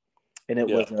conservative, and it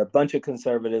Yeah. was a bunch of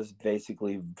conservatives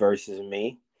basically versus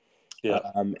me. Yeah.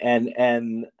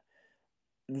 And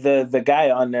the guy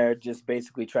on there just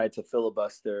basically tried to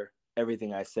filibuster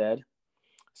everything I said.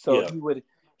 So Yeah.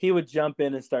 he would jump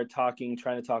in and start talking,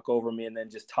 trying to talk over me, and then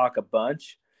just talk a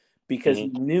bunch because he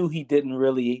Hmm. knew he didn't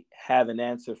really have an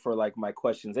answer for like my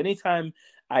questions. Anytime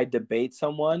I debate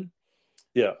someone,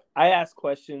 Yeah. I ask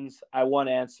questions, I want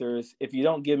answers. If you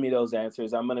don't give me those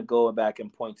answers, I'm going to go back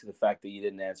and point to the fact that you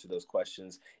didn't answer those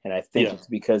questions. And I think Yeah. it's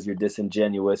because you're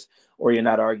disingenuous or you're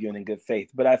not arguing in good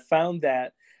faith. But I found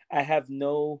that I have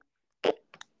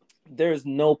there's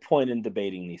no point in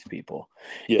debating these people.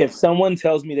 Yeah. If someone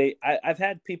tells me I've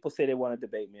had people say they want to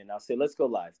debate me, and I'll say, let's go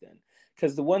live then.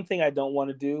 Because the one thing I don't want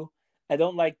to do, I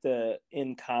don't like the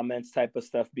in comments type of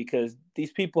stuff because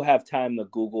these people have time to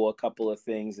Google a couple of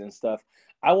things and stuff.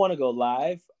 I want to go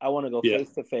live. I want to go Yeah.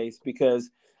 face to face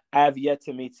because I have yet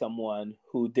to meet someone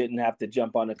who didn't have to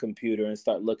jump on a computer and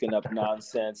start looking up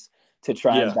nonsense to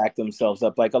try and Yeah. back themselves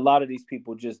up. Like a lot of these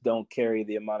people just don't carry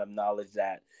the amount of knowledge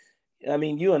that I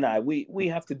mean, you and I, we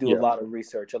have to do a Yeah. lot of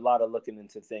research, a lot of looking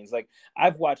into things. Like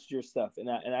I've watched your stuff, and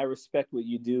I respect what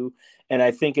you do, and I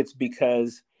think it's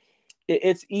because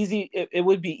it's easy. It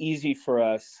would be easy for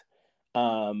us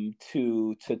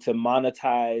to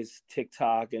monetize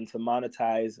TikTok and to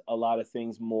monetize a lot of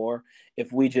things more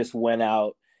if we just went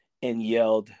out and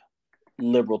yelled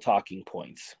liberal talking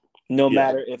points, no Yeah.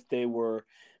 matter if they were.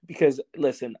 Because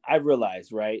listen, I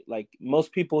realize, right? Like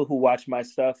most people who watch my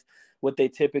stuff, what they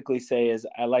typically say is,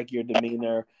 I like your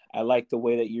demeanor. I like the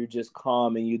way that you're just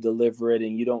calm and you deliver it,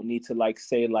 and you don't need to like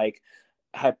say like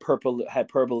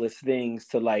hyperbolous things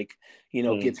to like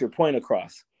Mm. get your point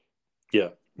across. Yeah.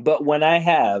 But when I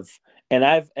have, and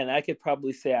I could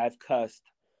probably say I've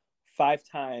cussed 5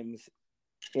 times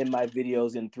in my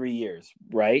videos in 3 years,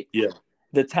 right? Yeah.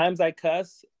 The times I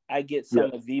cuss, I get Yeah.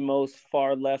 some of the most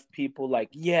far left people like,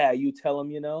 yeah, you tell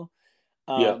them,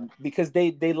 Yeah. because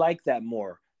they like that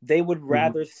more. They would Hmm.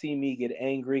 rather see me get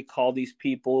angry, call these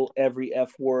people every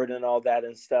F word and all that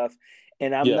and stuff,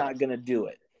 and I'm Yeah. not gonna do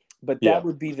it. But that Yeah.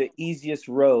 would be the easiest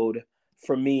road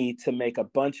for me to make a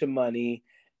bunch of money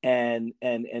and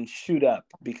shoot up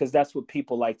because that's what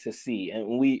people like to see.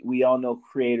 And we all know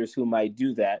creators who might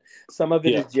do that. Some of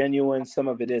it Yeah. is genuine, some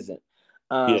of it isn't.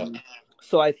 Yeah.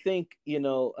 So I think,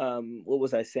 what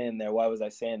was I saying there? Why was I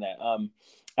saying that?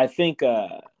 I think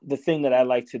the thing that I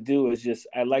like to do is just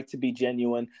I like to be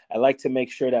genuine. I like to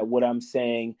make sure that what I'm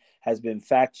saying has been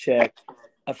fact checked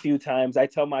a few times. I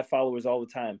tell my followers all the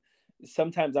time.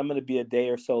 Sometimes I'm going to be a day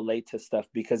or so late to stuff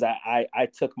because I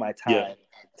took my Yeah. time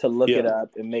to look it Yeah.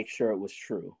 up and make sure it was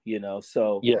true.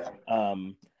 So Yeah.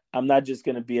 um, I'm not just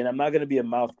going to be, and I'm not going to be a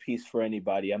mouthpiece for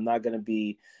anybody. I'm not going to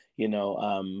be, you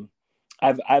know.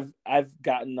 I've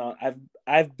gotten on.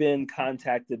 I've been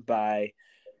contacted by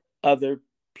other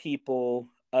people,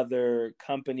 other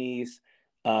companies,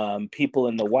 people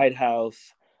in the White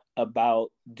House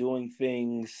about doing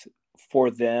things for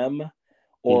them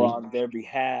or on their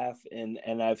behalf.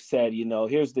 And I've said,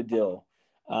 here's the deal.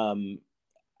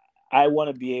 I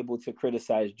want to be able to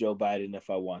criticize Joe Biden if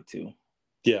I want to.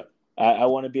 Yeah. I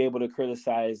want to be able to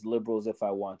criticize liberals if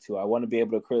I want to. I want to be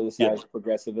able to criticize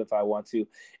progressive if I want to.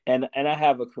 And I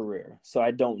have a career, so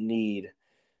I don't need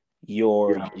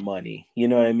your money. You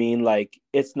know what I mean? Like,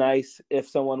 it's nice if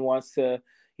someone wants to,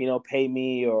 pay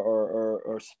me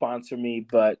or sponsor me,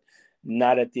 but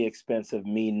not at the expense of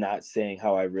me not saying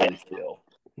how I really feel.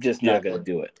 Just not going to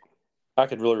do it. I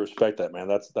could really respect that, man.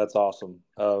 That's awesome.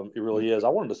 It really is. I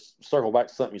wanted to circle back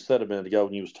to something you said a minute ago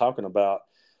when you was talking about,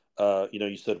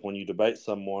 you said when you debate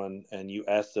someone and you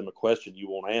ask them a question, you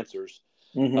want answers.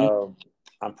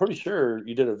 I'm pretty sure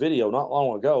you did a video not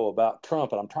long ago about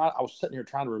Trump, and I was sitting here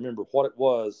trying to remember what it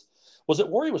was. Was it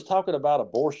where he was talking about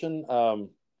abortion?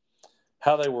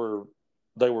 How they were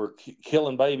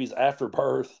killing babies after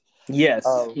birth? Yes.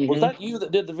 Was that you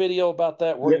that did the video about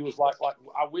that, where he was like,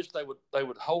 I wish they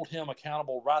would hold him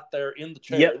accountable right there in the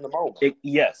chair in the moment?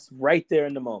 Yes, right there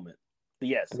in the moment.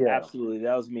 Yes, absolutely.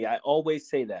 That was me. I always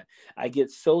say that. I get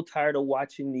so tired of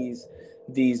watching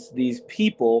these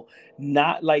people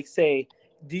not like say,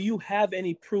 do you have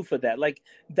any proof of that? Like,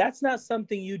 that's not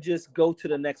something you just go to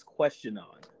the next question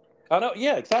on. I know.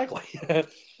 Yeah, exactly.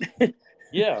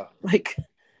 Yeah. Like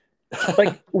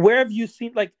where have you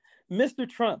seen, like, Mr.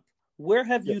 Trump, where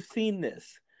have you seen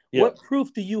this? What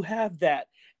proof do you have that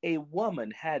a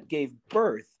woman gave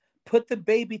birth, put the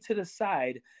baby to the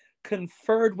side,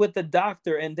 conferred with the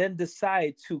doctor, and then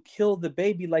decide to kill the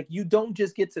baby? Like, you don't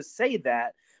just get to say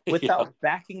that without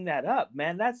backing that up,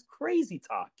 man. That's crazy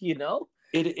talk,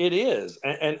 It is,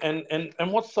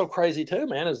 and what's so crazy too,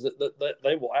 man, is that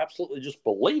they will absolutely just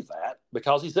believe that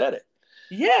because he said it,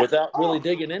 without really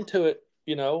digging into it,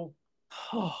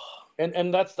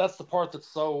 and that's the part that's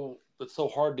so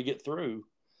hard to get through,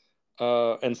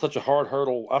 and such a hard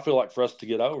hurdle I feel like for us to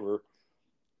get over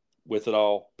with it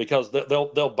all, because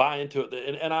they'll buy into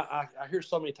it, and I hear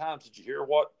so many times, did you hear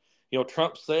what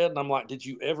Trump said? And I'm like, did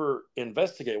you ever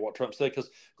investigate what Trump said? Because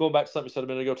going back to something you said a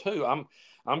minute ago too,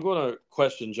 I'm going to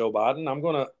question Joe Biden.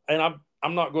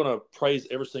 I'm not going to praise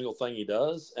every single thing he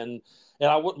does, and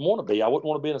I wouldn't want to be. I wouldn't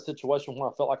want to be in a situation where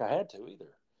I felt like I had to either.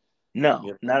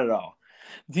 No, not at all.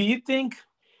 Do you think?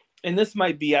 And this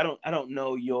might be, I don't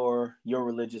know your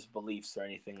religious beliefs or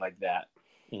anything like that,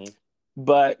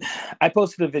 but I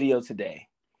posted a video today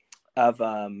of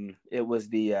it was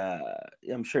the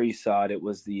I'm sure you saw it. It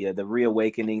was the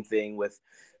reawakening thing with,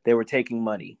 they were taking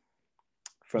money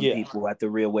from people at the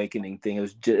reawakening thing.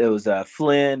 It was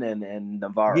Flynn and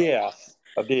Navarro. Yeah,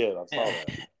 I did. I saw that.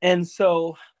 And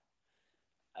so,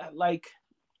 like,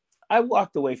 I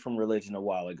walked away from religion a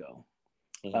while ago,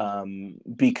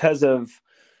 because of,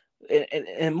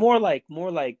 and more like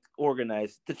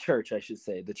organized, the church, I should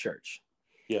say, the church.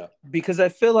 Yeah. Because I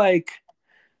feel like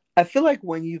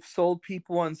when you've sold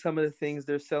people on some of the things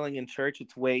they're selling in church,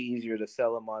 it's way easier to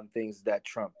sell them on things that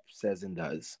Trump says and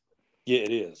does. Yeah,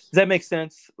 it is. Does that make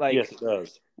sense? Like, yes, it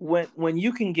does. When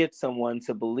you can get someone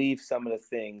to believe some of the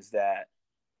things that,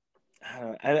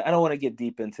 I don't want to get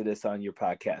deep into this on your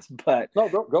podcast, but no,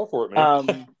 go for it,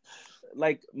 man.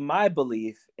 Like, my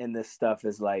belief in this stuff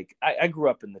is like, I grew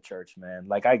up in the church, man.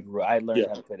 Like, I learned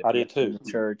how to play the piano in the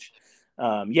church.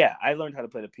 I learned how to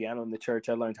play the piano in the church.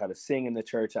 I learned how to sing in the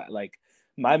church.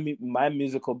 My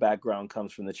musical background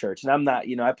comes from the church, and I'm not,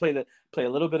 I play a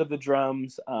little bit of the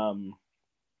drums.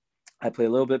 I play a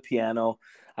little bit of piano.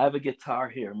 I have a guitar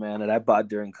here, man, that I bought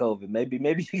during COVID.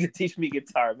 Maybe you could teach me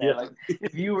guitar, man. Like,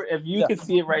 if you could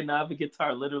see it right now, I have a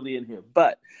guitar literally in here.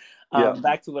 But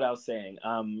back to what I was saying.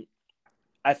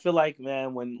 I feel like,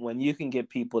 man, when you can get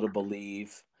people to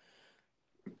believe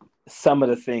some of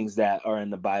the things that are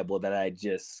in the Bible that I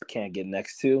just can't get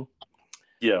next to,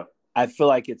 I feel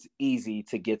like it's easy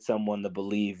to get someone to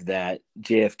believe that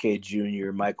JFK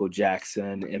Jr., Michael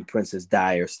Jackson, and Princess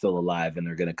Di are still alive and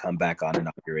they're going to come back on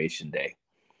Inauguration Day.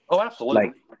 Oh, absolutely.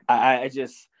 Like, I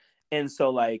just, and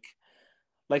so like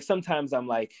sometimes I'm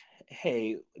like,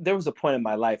 hey, there was a point in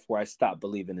my life where I stopped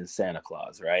believing in Santa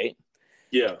Claus, right?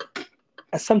 Yeah.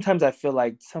 Sometimes I feel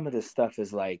like some of this stuff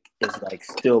is like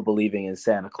still believing in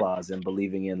Santa Claus and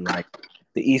believing in like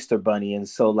the Easter Bunny. And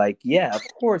so, like, yeah, of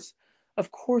course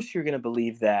you're going to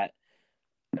believe that.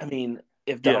 I mean,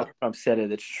 if Donald Trump said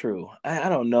it, it's true. I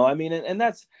don't know. I mean, and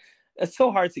it's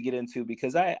so hard to get into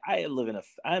because I'm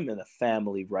in a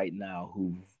family right now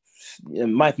who,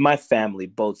 my family,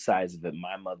 both sides of it,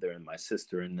 my mother and my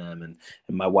sister and them, and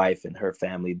my wife and her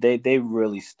family, they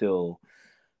really still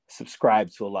subscribe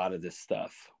to a lot of this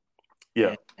stuff.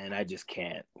 And I just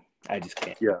can't.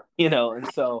 Yeah.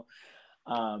 And so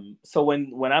So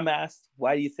when I'm asked,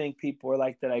 why do you think people are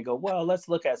like that? I go, well, let's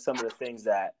look at some of the things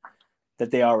that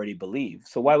they already believe.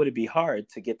 So why would it be hard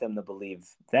to get them to believe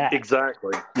that?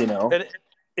 Exactly. You know? And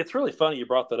it's really funny you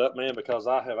brought that up, man, because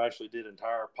I have actually did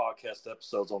entire podcast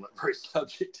episodes on that very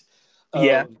subject.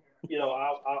 Yeah.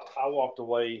 I walked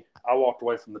away. I walked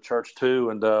away from the church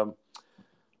too, and the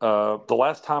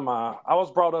last time I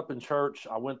was brought up in church,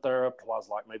 I went there up till I was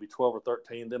like maybe 12 or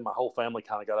 13. Then my whole family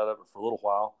kind of got out of it for a little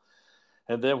while,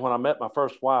 and then when I met my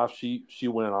first wife, she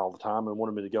went all the time and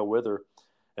wanted me to go with her,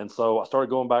 and so I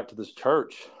started going back to this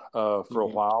church for a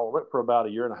Mm-hmm. while. I went for about a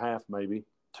year and a half, maybe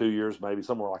 2 years, maybe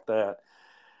somewhere like that,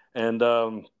 and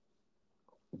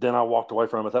then I walked away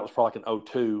from it. That was probably like in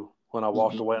 '02 when I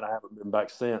walked Mm-hmm. away, and I haven't been back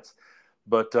since.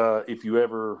 But if you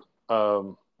ever,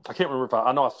 I can't remember if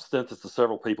I know I've sent this to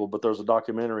several people, but there's a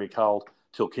documentary called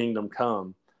 "Till Kingdom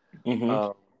Come," Mm-hmm. uh,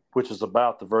 which is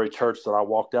about the very church that I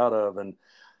walked out of, and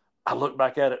I look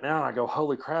back at it now and I go,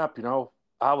 "Holy crap!"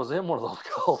 I was in one of those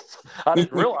cults. I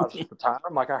didn't realize it at the time.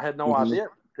 Like I had no Mm-hmm. idea at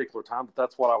a particular time that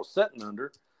that's what I was sitting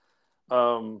under.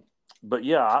 Um, but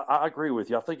yeah, I agree with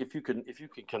you. I think if you can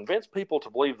convince people to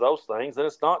believe those things, then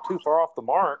it's not too far off the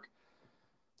mark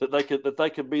that they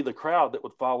could be the crowd that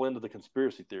would fall into the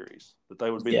conspiracy theories. That they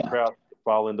would be the Yeah. crowd that would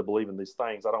fall into believing these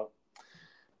things. I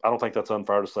don't think that's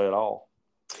unfair to say at all.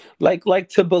 Like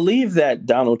to believe that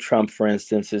Donald Trump, for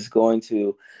instance, is going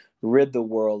to rid the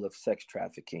world of sex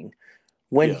trafficking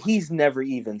when Yes. he's never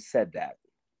even said that.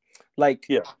 Like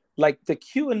Yeah. like the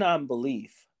QAnon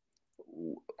belief.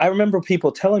 I remember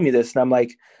people telling me this, and I'm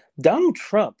like, Donald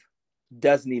Trump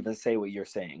doesn't even say what you're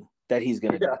saying that he's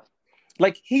gonna do. Yeah.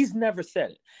 Like he's never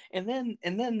said it. And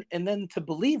then to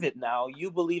believe it now,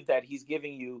 you believe that he's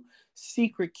giving you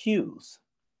secret cues.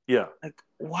 Yeah. Like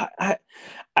why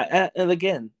and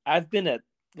again, I've been at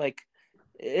like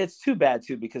it's too bad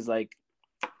too because like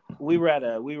we were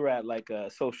at like a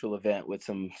social event with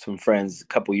some friends a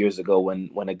couple years ago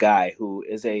when a guy who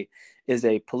is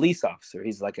a police officer,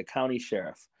 he's like a county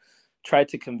sheriff, tried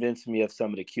to convince me of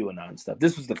some of the QAnon stuff.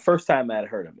 This was the first time I had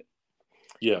heard of it.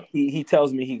 Yeah. He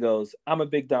tells me, he goes, I'm a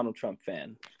big Donald Trump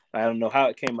fan. I don't know how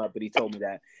it came up, but he told me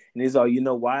that. And he's all, you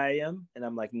know why I am? And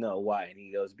I'm like, no, why? And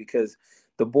he goes, because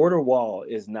the border wall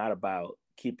is not about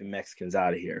keeping Mexicans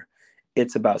out of here.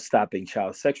 It's about stopping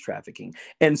child sex trafficking.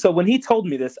 And so when he told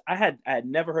me this, I had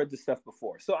never heard this stuff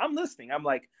before. So I'm listening. I'm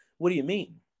like, what do you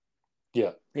mean?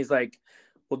 Yeah. He's like,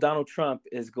 well, Donald Trump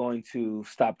is going to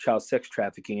stop child sex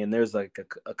trafficking, and there's like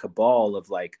a cabal of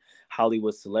like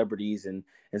Hollywood celebrities and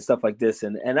stuff like this,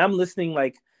 and I'm listening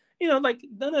like, like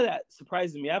none of that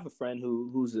surprises me. I have a friend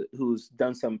who's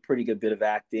done some pretty good bit of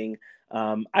acting.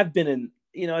 I've been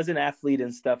in, as an athlete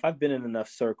and stuff, I've been in enough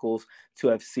circles to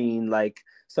have seen like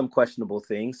some questionable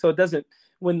things. So it doesn't,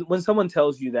 when someone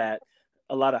tells you that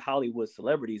a lot of Hollywood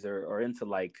celebrities are into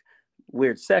like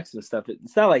weird sex and stuff,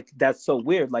 it's not like that's so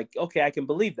weird. Like, okay, I can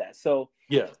believe that.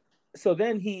 Yeah. So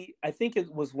then I think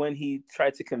it was when he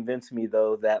tried to convince me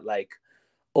though that like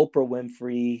Oprah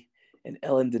Winfrey and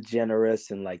Ellen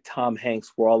DeGeneres and like Tom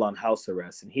Hanks were all on house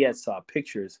arrest, and he had saw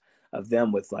pictures of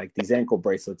them with like these ankle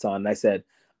bracelets on. And I said,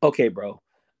 okay, bro,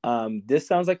 this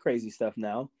sounds like crazy stuff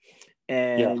now,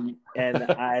 Yeah. and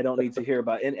I don't need to hear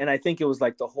about it. And I think it was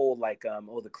like the whole like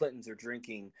the Clintons are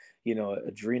drinking,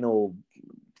 adrenal,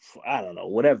 I don't know,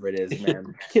 whatever it is,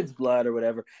 man, kid's blood or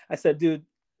whatever. I said, dude,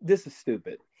 this is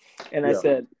stupid. And I Yeah.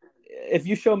 said, if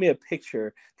you show me a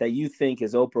picture that you think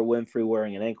is Oprah Winfrey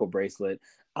wearing an ankle bracelet,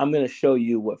 I'm going to show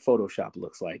you what Photoshop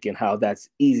looks like and how that's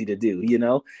easy to do.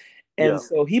 And Yeah.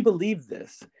 so he believed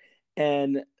this.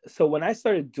 And so when I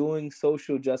started doing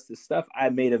social justice stuff, I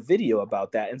made a video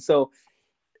about that. And so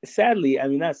sadly, I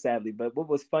mean, not sadly, but what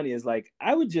was funny is like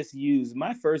I would just use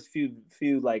my first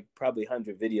few like probably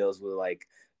 100 videos with like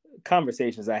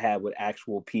conversations I had with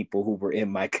actual people who were in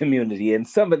my community, and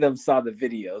some of them saw the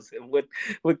videos and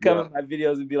would come Yeah. in my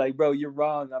videos and be like, "Bro, you're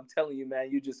wrong. I'm telling you,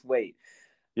 man. You just wait."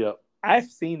 Yeah. I've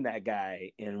seen that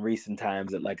guy in recent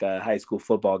times at like a high school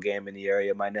football game in the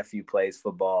area. My nephew plays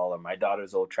football, or my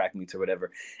daughter's old track meets or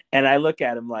whatever, and I look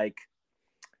at him like,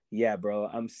 "Yeah, bro,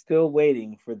 I'm still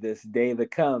waiting for this day to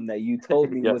come that you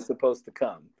told me Yeah. was supposed to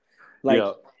come." Like,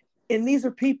 Yeah. and these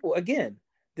are people, again,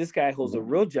 this guy holds a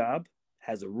real job,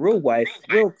 has a real wife,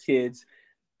 real kids,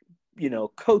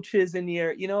 coaches in the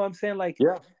air. You know what I'm saying?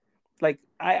 Yeah. Like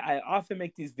I often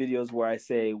make these videos where I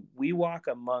say we walk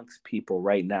amongst people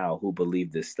right now who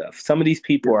believe this stuff. Some of these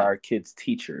people are our kids'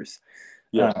 teachers,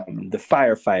 Yeah. the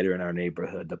firefighter in our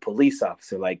neighborhood, the police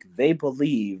officer. Like they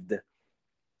believed,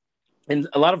 and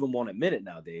a lot of them won't admit it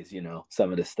nowadays.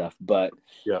 Some of this stuff, but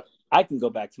Yeah. I can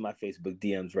go back to my Facebook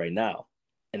DMs right now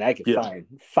And I could Yeah. find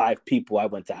 5 people I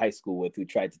went to high school with who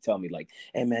tried to tell me like,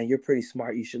 "Hey man, you're pretty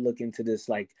smart. You should look into this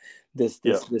like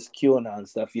Yeah. this QAnon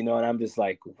stuff, you know." And I'm just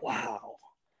like, wow,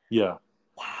 Yeah.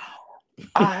 wow.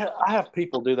 I have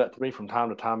people do that to me from time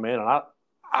to time, man, and I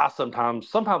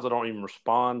sometimes I don't even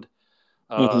respond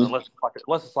Mm-hmm. unless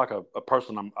it's like a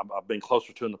person I've been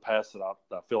closer to in the past that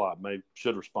I feel I may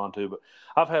should respond to. But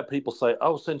I've had people say,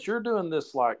 "Oh, since you're doing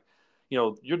this, like,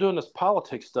 you're doing this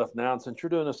politics stuff now, and since you're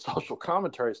doing this social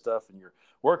commentary stuff, and you're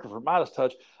working for Midas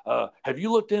Touch, have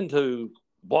you looked into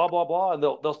blah blah blah?" And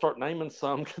they'll start naming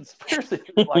some conspiracy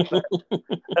like that,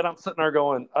 and I'm sitting there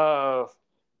going,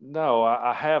 no,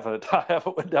 I haven't. I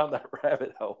haven't went down that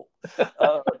rabbit hole.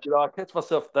 I catch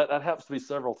myself that happens to me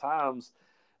several times,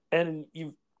 and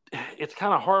it's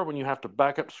kind of hard when you have to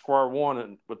back up to square one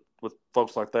and with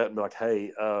folks like that and be like,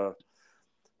 hey,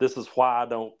 this is why I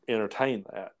don't entertain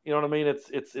that. You know what I mean?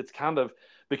 It's kind of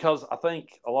because I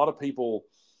think a lot of people,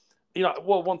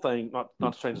 well, one thing, not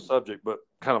to change the subject, but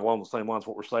kind of along the same lines,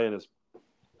 what we're saying is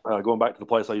going back to the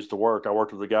place I used to work. I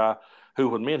worked with a guy who,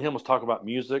 when me and him was talking about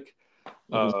music,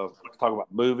 talk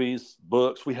about movies,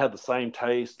 books. We had the same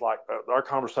taste. Like our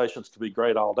conversations could be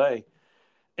great all day.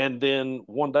 And then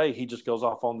one day he just goes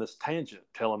off on this tangent,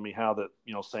 telling me how that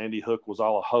Sandy Hook was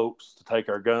all a hoax to take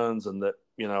our guns, and that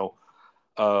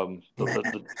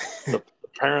the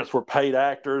parents were paid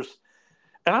actors.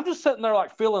 And I'm just sitting there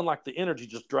like feeling like the energy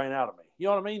just drain out of me. You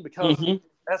know what I mean? Because Mm-hmm.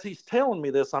 as he's telling me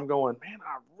this, I'm going, man,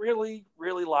 I really,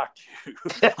 really liked you.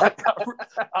 Like,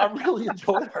 I really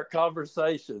enjoyed our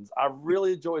conversations. I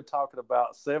really enjoyed talking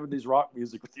about 70s rock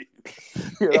music with you,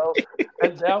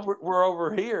 And now we're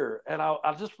over here. And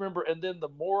I just remember, and then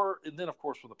of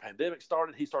course, when the pandemic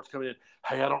started, he starts coming in,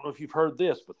 hey, I don't know if you've heard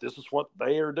this, but this is what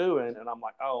they are doing. And I'm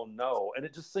like, oh no. And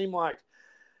it just seemed like,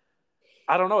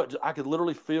 I don't know. I could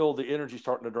literally feel the energy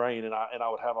starting to drain, and I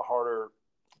would have a harder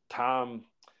time.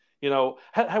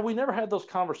 Had we never had those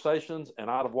conversations and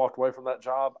I'd have walked away from that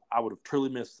job, I would have truly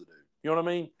missed the dude. You know what I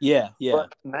mean? Yeah, yeah.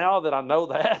 But now that I know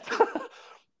that,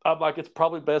 I'm like, it's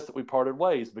probably best that we parted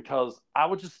ways, because I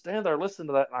would just stand there listening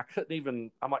to that, and I couldn't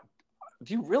even. I'm like,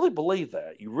 do you really believe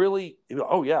that? You really?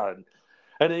 Oh yeah. And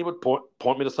then he would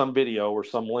point me to some video or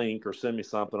some link or send me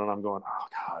something, and I'm going, oh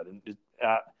God. And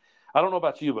I don't know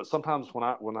about you, but sometimes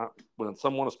when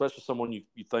someone, especially someone you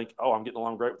think, oh, I'm getting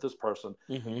along great with this person,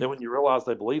 Mm-hmm. then when you realize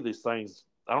they believe these things,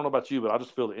 I don't know about you, but I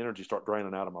just feel the energy start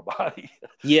draining out of my body.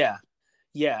 Yeah,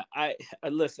 yeah. I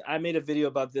listen. I made a video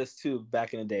about this too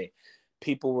back in the day.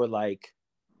 People were like,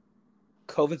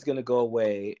 "COVID's gonna go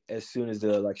away as soon as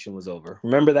the election was over."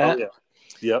 Remember Oh that? yeah,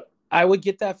 yep, I would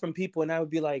get that from people, and I would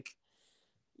be like,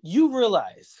 "You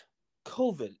realize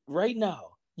COVID right now?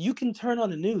 You can turn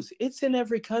on the news; it's in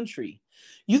every country.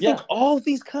 You think yeah, all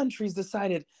these countries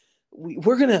decided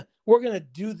we're gonna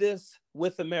do this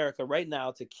with America right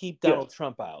now to keep yeah, Donald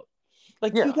Trump out?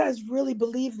 Like, you yeah, guys really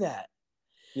believe that?"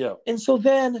 yeah, And so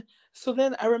then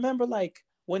I remember like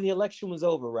when the election was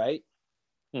over, right?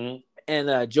 mm-hmm.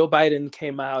 And Joe Biden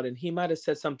came out, and he might have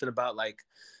said something about like,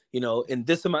 in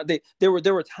this amount, there were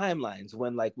timelines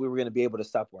when like we were going to be able to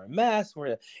stop wearing masks,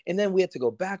 and then we had to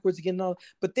go backwards again. And all,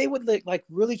 but they would like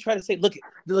really try to say, look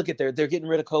at they're getting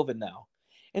rid of COVID now,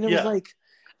 and it was Yeah, like,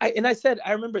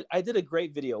 I remember I did a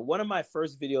great video, one of my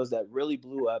first videos that really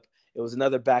blew up. It was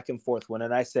another back and forth one,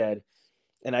 and I said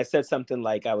something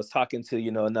like, I was talking to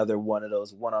another one of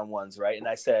those one-on-ones, right? And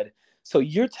I said, so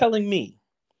you're telling me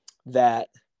that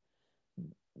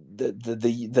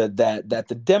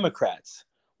the Democrats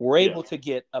were yeah, able to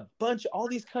get all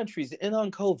these countries in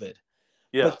on COVID,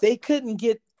 yeah, but they couldn't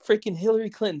get freaking Hillary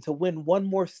Clinton to win one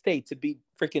more state to beat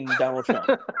freaking Donald Trump.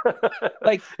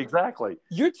 Like, exactly.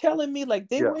 you're telling me like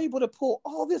they Yeah, were able to pull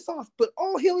all this off, but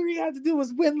all Hillary had to do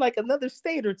was win like another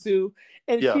state or two,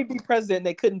 and yeah, she'd be president. And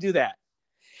they couldn't do that.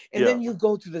 And yeah, then you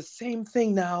go through the same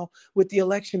thing now with the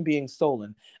election being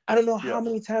stolen. I don't know yeah, how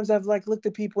many times I've like looked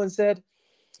at people and said,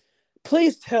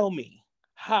 please tell me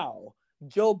how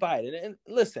Joe Biden, and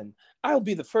listen, I'll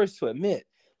be the first to admit,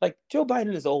 like, Joe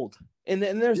Biden is old. And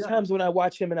there's yeah, times when I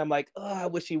watch him and I'm like, oh, I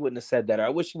wish he wouldn't have said that. Or I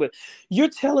wish he would. You're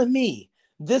telling me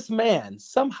this man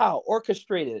somehow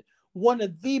orchestrated one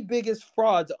of the biggest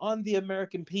frauds on the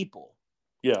American people,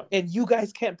 yeah, and you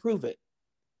guys can't prove it.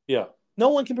 yeah, No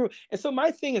one can prove. And so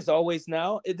my thing is always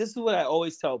now, this is what I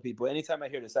always tell people. Anytime I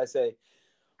hear this, I say,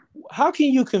 how can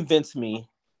you convince me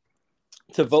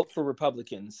to vote for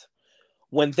Republicans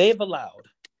when they've allowed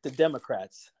the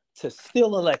Democrats to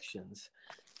steal elections,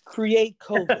 create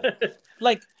COVID?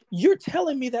 Like, you're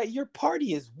telling me that your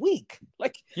party is weak.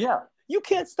 Like, yeah. you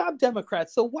can't stop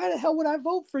Democrats. So why the hell would I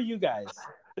vote for you guys?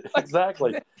 Like,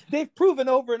 Exactly. they've proven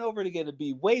over and over again to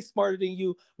be way smarter than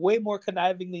you, way more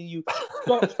conniving than you,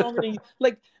 stronger than you.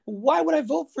 Like, why would I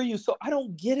vote for you? So I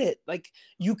don't get it. Like,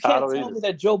 you I can't don't tell either. me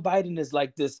that Joe Biden is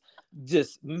like this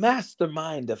just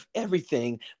mastermind of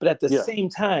everything, but at the Yeah. same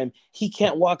time, he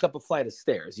can't walk up a flight of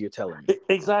stairs. You're telling me.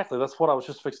 Exactly. That's what I was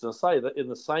just fixing to say. That in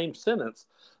the same sentence,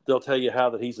 they'll tell you how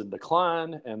that he's in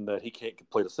decline and that he can't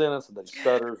complete a sentence and that he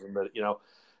stutters and that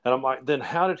And I'm like, then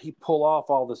how did he pull off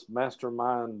all this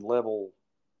mastermind level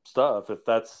stuff if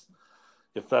that's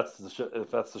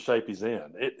the shape he's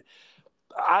in?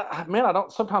 Man, I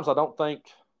don't. Sometimes I don't think.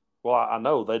 Well, I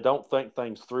know they don't think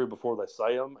things through before they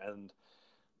say them, and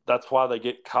that's why they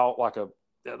get caught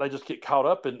they just get caught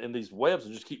up in these webs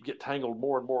and just get tangled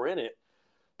more and more in it.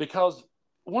 Because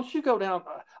once you go down,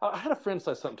 I had a friend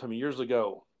say something to me years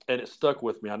ago, and it stuck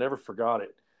with me. I never forgot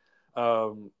it.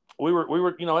 We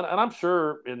were, and I'm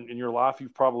sure in your life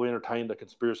you've probably entertained a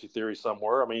conspiracy theory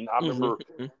somewhere. I mean, I remember,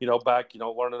 Mm-hmm. back,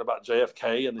 learning about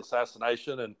JFK and the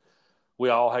assassination, and we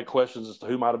all had questions as to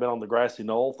who might have been on the grassy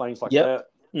knoll, things like Yep. that.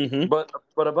 Mm-hmm.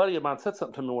 But a buddy of mine said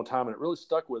something to me one time, and it really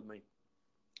stuck with me.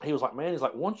 He was like, "Man, he's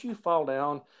like, once you fall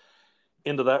down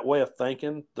into that way of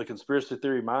thinking, the conspiracy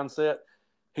theory mindset."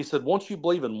 He said, once you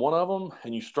believe in one of them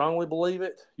and you strongly believe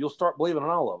it, you'll start believing in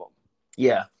all of them.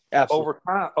 Yeah, absolutely.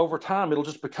 Over time, it'll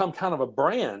just become kind of a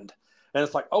brand. And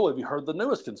it's like, oh, have you heard the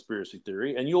newest conspiracy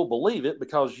theory? And you'll believe it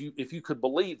because if you could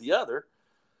believe the other,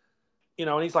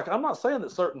 and he's like, I'm not saying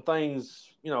that certain things,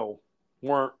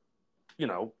 weren't,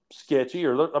 sketchy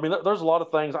there's a lot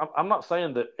of things. I'm not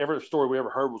saying that every story we ever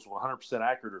heard was 100%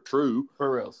 accurate or true.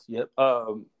 For reals. Yep.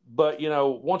 But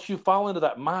once you fall into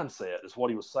that mindset is what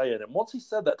he was saying. And once he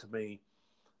said that to me,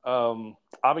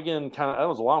 I began that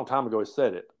was a long time ago he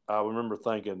said it. I remember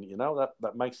thinking,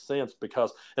 that makes sense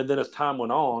and then as time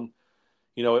went on,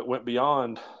 it went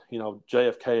beyond,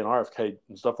 JFK and RFK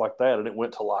and stuff like that. And it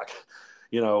went to like,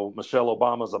 Michelle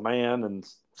Obama's a man and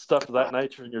stuff of that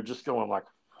nature. And you're just going like,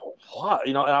 what?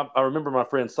 And I remember my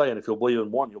friend saying, if you'll believe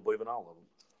in one, you'll believe in all of them.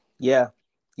 Yeah.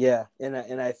 Yeah. And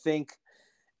I think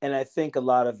a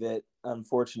lot of it,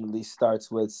 unfortunately,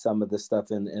 starts with some of the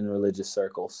stuff in religious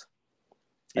circles.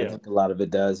 I think a lot of it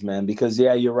does, man, because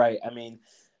you're right. I mean,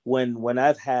 when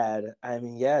I've had,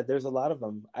 there's a lot of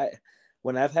them.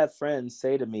 When I've had friends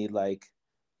say to me like,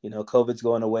 COVID's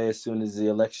going away as soon as the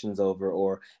election's over,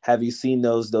 or have you seen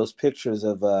those pictures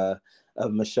of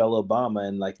Michelle Obama,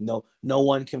 and like no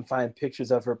one can find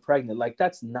pictures of her pregnant. Like,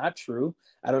 that's not true.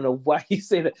 I don't know why you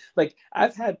say that. Like,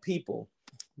 I've had people,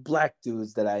 Black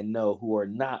dudes that I know who are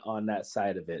not on that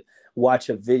side of it, watch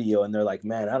a video and they're like,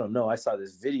 man, I don't know, I saw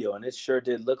this video and it sure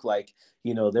did look like,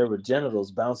 there were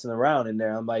genitals bouncing around in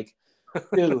there. I'm like,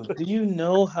 dude, do you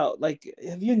know how, like,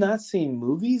 have you not seen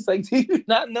movies? Like, do you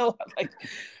not know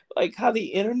like how the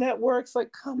internet works?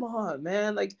 Like, come on,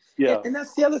 man. Like, and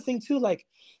that's the other thing too. Like,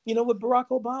 with Barack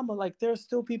Obama, like, there's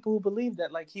still people who believe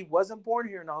that like he wasn't born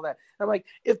here and all that. I'm like,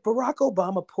 if Barack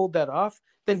Obama pulled that off,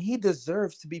 then he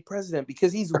deserves to be president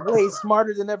because he's way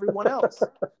smarter than everyone else.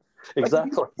 Like, if he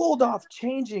Exactly. pulled off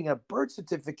changing a birth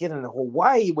certificate in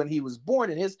Hawaii when he was born,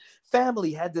 and his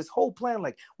family had this whole plan,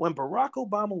 like when Barack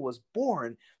Obama was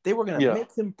born, they were going to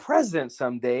make him president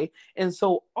someday. And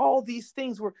so all these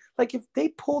things were like, if they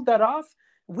pulled that off,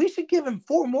 we should give him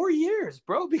 4 more years,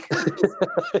 bro, because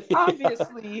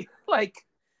obviously, like,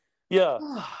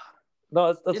 no,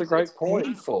 that's a great point.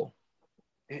 Painful.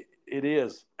 It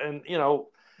is. And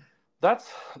that's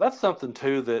something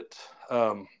too that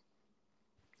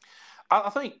I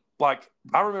think, like,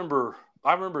 I remember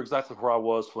exactly where I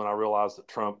was when I realized that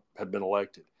Trump had been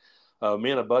elected.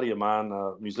 Me and a buddy of mine,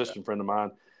 a musician friend of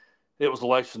mine, it was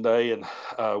election day, and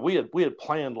we had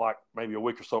planned like maybe a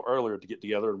week or so earlier to get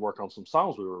together and work on some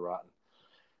songs we were writing.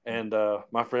 And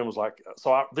my friend was like,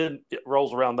 then it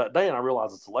rolls around that day, and I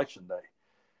realized it's election day.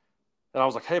 And I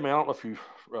was like, hey man, I don't know if you.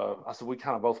 I said, we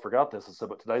kind of both forgot this. I said,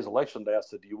 but today's election day. I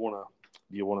said, do you want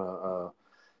to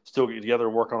still get together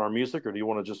and work on our music, or do you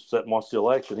want to just sit and watch the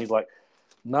election? He's like,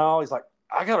 no. He's like,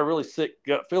 I got a really sick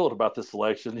gut feeling about this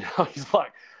election. He's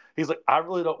like, I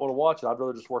really don't want to watch it. I'd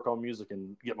rather just work on music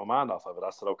and get my mind off of it.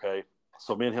 I said, okay.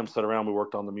 So me and him sat around. We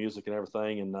worked on the music and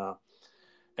everything,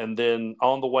 and then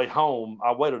on the way home,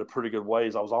 I waited a pretty good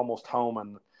ways. I was almost home,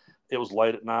 and it was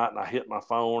late at night, and I hit my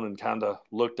phone and kind of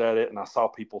looked at it, and I saw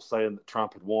people saying that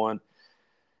Trump had won.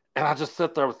 And I just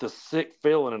sat there with this sick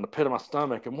feeling in the pit of my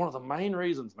stomach. And one of the main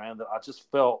reasons, man, that I just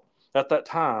felt at that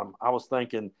time, I was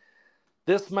thinking,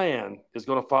 this man is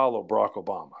going to follow Barack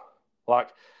Obama. Like,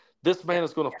 this man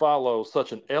is going to follow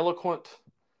such one of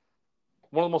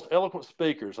the most eloquent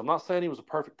speakers. I'm not saying he was a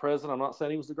perfect president. I'm not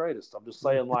saying he was the greatest. I'm just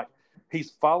saying, like,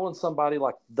 he's following somebody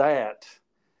like that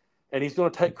and he's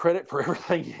going to take credit for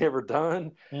everything he ever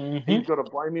done. Mm-hmm. He's going to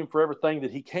blame him for everything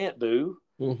that he can't do.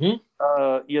 Mm-hmm.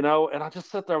 And I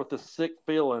just sat there with this sick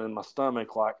feeling in my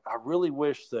stomach, like I really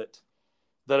wish that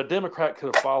a Democrat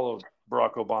could have followed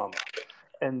Barack Obama,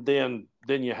 and then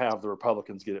you have the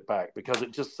Republicans get it back, because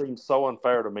it just seems so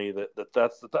unfair to me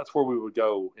that's where we would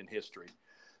go in history,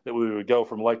 that we would go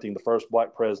from electing the first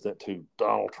black president to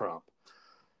Donald Trump.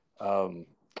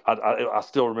 I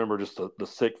still remember just the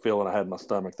sick feeling I had in my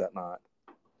stomach that night.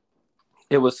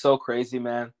 It was so crazy,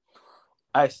 man.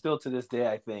 I still, to this day,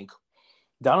 I think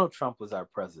Donald Trump was our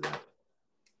president.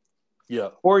 Yeah.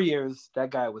 4 years,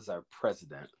 that guy was our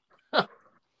president.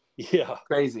 Yeah.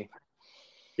 Crazy.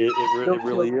 It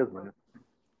really is, man.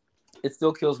 It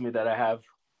still kills me that I have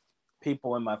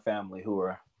people in my family who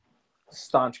are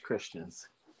staunch Christians.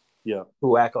 Yeah.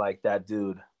 Who act like that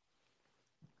dude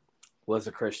was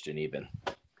a Christian even.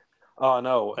 Oh, I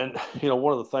know. And,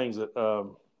 one of the things that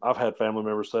I've had family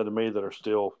members say to me that are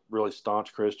still really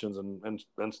staunch Christians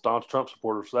and staunch Trump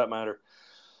supporters, for that matter,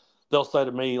 they'll say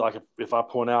to me, like, if I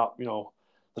point out,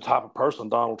 the type of person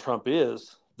Donald Trump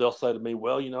is, they'll say to me,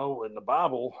 well, in the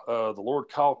Bible, the Lord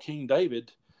called King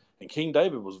David, and King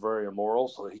David was very immoral,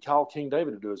 so he called King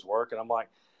David to do his work. And I'm like,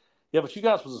 yeah, but you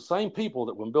guys was the same people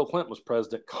that when Bill Clinton was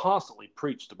president constantly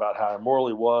preached about how immoral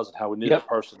he was and how we needed a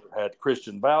person that had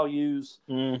Christian values.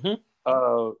 Mm-hmm.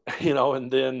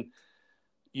 And then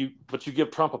you give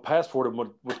Trump a pass for it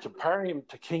and would compare him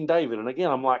to King David. And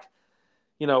again, I'm like,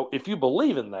 if you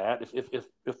believe in that,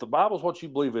 if the Bible is what you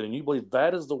believe in and you believe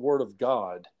that is the word of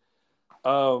God,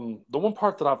 the one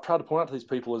part that I've tried to point out to these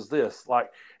people is this: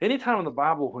 like, anytime in the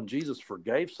Bible when Jesus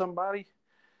forgave somebody,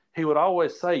 he would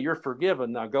always say, you're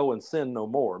forgiven, now go and sin no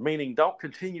more. Meaning, don't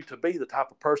continue to be the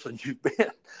type of person you've been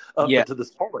up to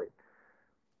this point.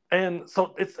 And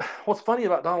so what's funny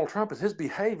about Donald Trump is his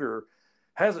behavior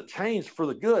hasn't changed for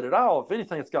the good at all. If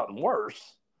anything, it's gotten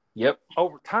worse. Yep.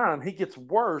 Over time, he gets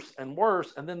worse and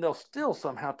worse, and then they'll still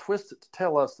somehow twist it to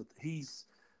tell us that he's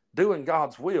doing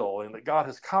God's will and that God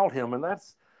has called him. And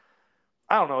that's,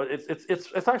 I don't know.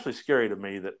 It's actually scary to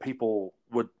me that people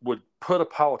would put a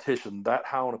politician that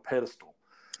high on a pedestal.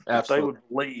 That they would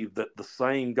believe that the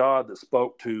same God that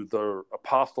spoke to the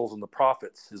apostles and the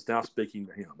prophets is now speaking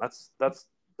to him. That's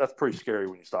pretty scary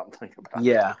when you stop and think about it.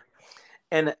 Yeah,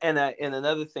 and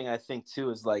another thing I think too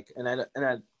is like,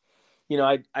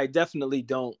 I definitely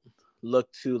don't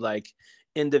look to like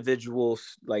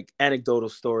individuals, like anecdotal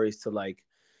stories to like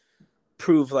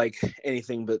prove like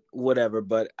anything but whatever.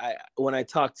 But when I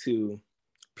talk to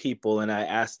people and I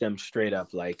ask them straight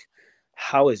up, like,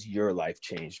 how has your life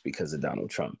changed because of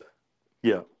Donald Trump?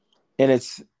 Yeah. And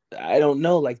I don't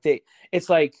know, like they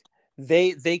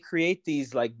create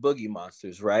these like boogie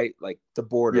monsters, right? Like the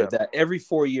border, that every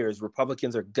 4 years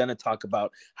Republicans are gonna talk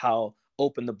about how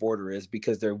open the border is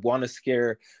because they want to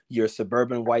scare your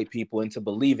suburban white people into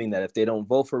believing that if they don't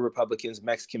vote for Republicans,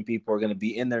 Mexican people are going to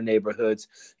be in their neighborhoods.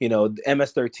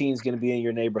 MS-13 is going to be in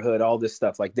your neighborhood, all this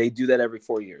stuff. Like they do that every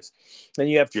 4 years. Then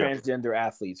you have transgender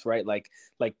athletes, right? Like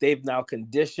they've now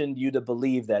conditioned you to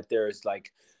believe that there's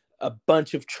like a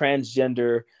bunch of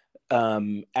transgender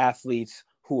athletes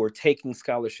who are taking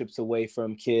scholarships away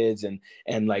from kids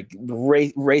and like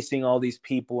racing all these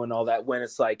people and all that, when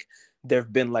it's like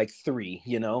there've been like 3,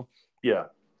 Yeah.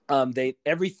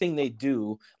 Everything they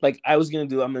do, like I'm going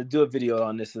to do a video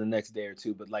on this in the next day or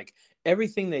two, but like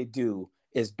everything they do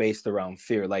is based around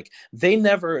fear. Like they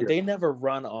never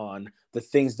run on the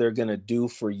things they're going to do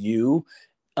for you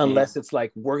unless it's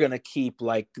like, we're going to keep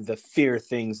like the fear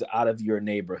things out of your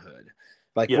neighborhood.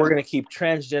 Like we're going to keep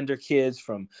transgender kids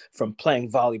from playing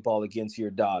volleyball against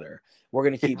your daughter. We're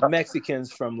going to keep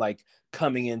Mexicans from like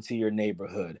coming into your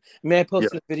neighborhood. I mean, I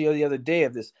posted a video the other day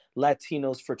of this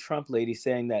Latinos for Trump lady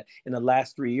saying that in the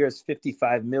last 3 years,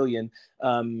 55 million,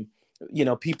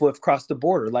 people have crossed the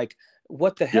border. Like,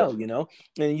 what the hell,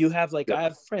 And you have like, I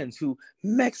have friends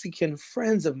Mexican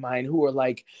friends of mine who are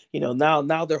like,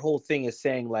 now their whole thing is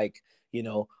saying like,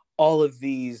 all of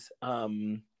these, what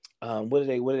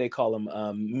do they call them?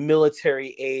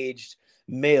 Military aged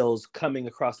males coming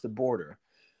across the border.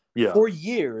 Yeah. For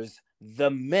years,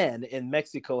 the men in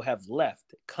Mexico have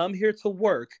left, come here to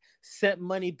work, sent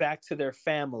money back to their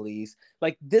families.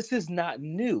 Like, this is not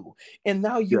new. And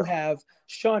now you have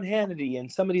Sean Hannity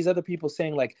and some of these other people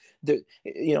saying like,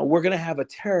 we're going to have a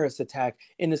terrorist attack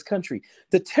in this country.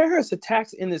 The terrorist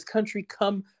attacks in this country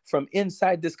come from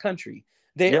inside this country.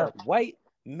 They are white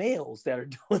males that are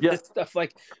doing this stuff.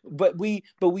 Like, but we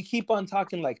keep on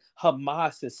talking like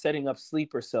Hamas is setting up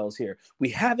sleeper cells here. We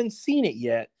haven't seen it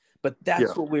yet, but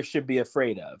that's what we should be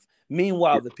afraid of.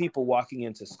 Meanwhile, the people walking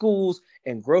into schools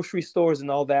and grocery stores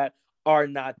and all that are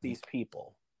not these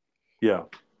people. Yeah.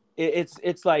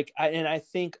 It's like, and I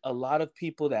think a lot of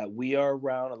people that we are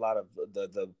around, a lot of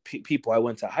people I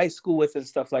went to high school with and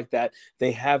stuff like that,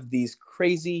 they have these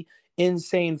crazy,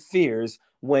 insane fears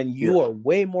when Yeah. you are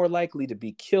way more likely to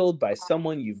be killed by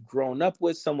someone you've grown up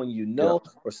with, someone you Yeah. know,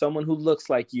 or someone who looks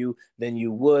like you than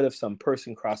you would of some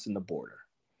person crossing the border.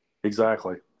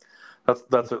 Exactly.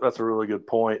 That's a really good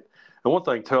point. And one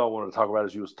thing too I wanted to talk about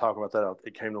as you was talking about that,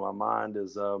 it came to my mind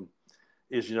is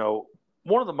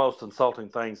one of the most insulting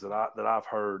things that I've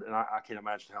heard, and I can't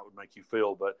imagine how it would make you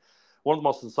feel, but one of the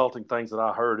most insulting things that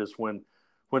I heard is when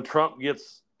Trump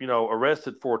gets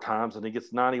arrested 4 times and he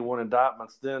gets 91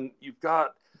 indictments, then you've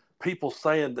got people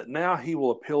saying that now he will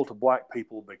appeal to black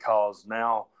people because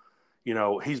now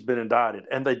he's been indicted,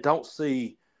 and they don't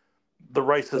see the The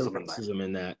racism in that. racism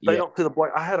in that, They yeah. don't see the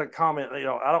black. I had a comment.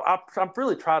 I've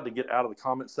really tried to get out of the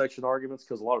comment section arguments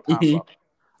because a lot of times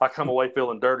I come away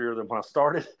feeling dirtier than when I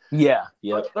started. Yeah,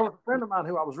 yep. But there was a friend of mine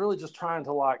who I was really just trying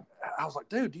to I was like,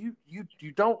 dude, you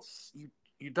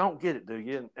don't get it, do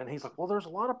you? And he's like, well, there's a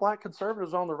lot of black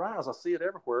conservatives on the rise. I see it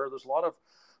everywhere. There's a lot of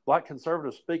black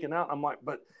conservatives speaking out. I'm like,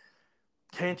 but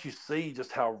can't you see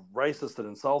just how racist and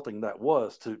insulting that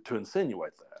was to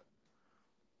insinuate that?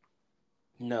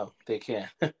 No, they can't.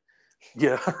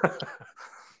 Yeah.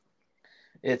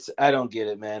 I don't get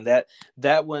it, man.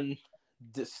 That one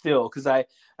still, because I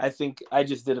think I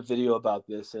just did a video about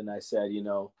this, and I said,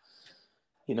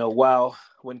 wow,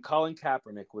 when Colin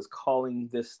Kaepernick was calling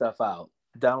this stuff out,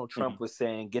 Donald Trump was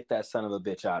saying, get that son of a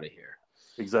bitch out of here.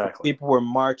 Exactly. People were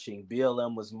marching,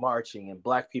 BLM was marching, and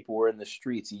black people were in the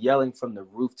streets yelling from the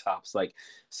rooftops like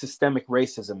systemic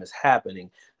racism is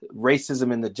happening.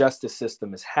 Racism in the justice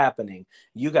system is happening.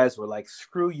 You guys were like,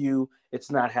 screw you, it's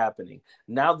not happening.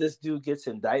 Now this dude gets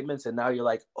indictments, and now you're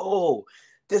like, oh,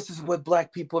 this is what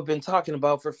black people have been talking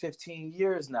about for 15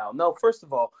 years now. No, first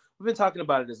of all, we've been talking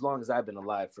about it as long as I've been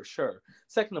alive, for sure.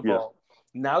 Second of all,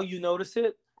 now you notice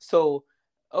it. So,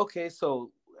 okay,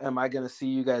 so am I going to see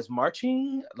you guys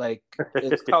marching? Like,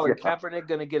 is Colin Kaepernick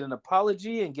going to get an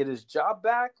apology and get his job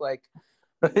back? Like,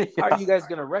 how are you guys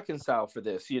going to reconcile for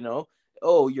this?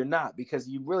 Oh, you're not, because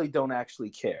you really don't actually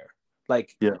care.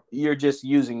 Like, you're just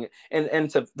using it. And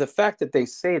to the fact that they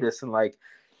say this, and like,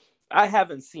 I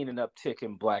haven't seen an uptick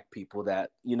in black people that,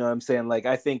 you know what I'm saying? Like,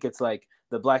 I think it's like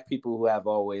the black people who have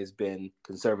always been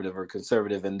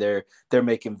conservative, and they're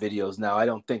making videos now. I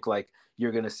don't think like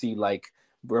you're going to see like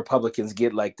Republicans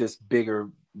get like this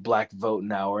bigger black vote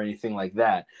now or anything like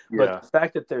that. But the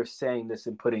fact that they're saying this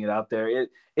and putting it out there,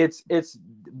 it's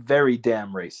very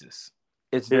damn racist.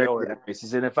 It's very damn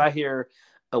racist. And if I hear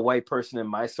a white person in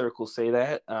my circle say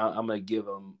that, I'm gonna give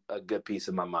them a good piece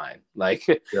of my mind. Like,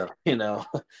 Yeah,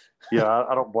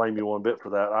 I don't blame you one bit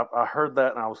for that. I heard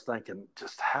that and I was thinking,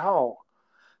 just how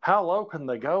low can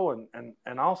they go,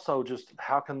 and also just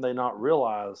how can they not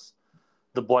realize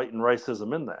the blatant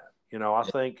racism in that? I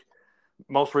think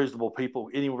most reasonable people,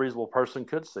 any reasonable person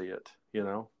could see it.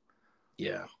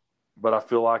 Yeah. But I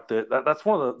feel like that's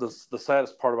one of the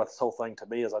saddest part about this whole thing to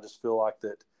me is I just feel like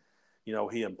that,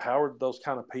 he empowered those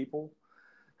kind of people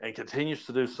and continues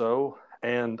to do so.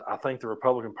 And I think the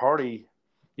Republican Party,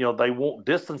 they won't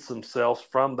distance themselves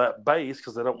from that base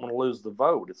because they don't want to lose the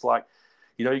vote. It's like,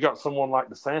 you got someone like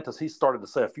DeSantis. He started to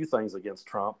say a few things against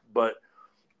Trump, but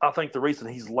I think the reason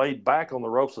he's laid back on the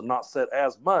ropes and not said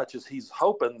as much is he's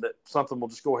hoping that something will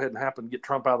just go ahead and happen and get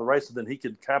Trump out of the race, and then he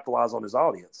can capitalize on his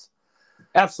audience.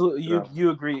 Absolutely. You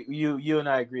agree. You and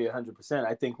I agree 100%.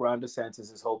 I think Ron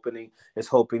DeSantis is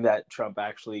hoping that Trump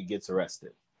actually gets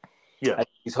arrested. Yeah.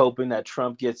 He's hoping that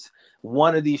Trump gets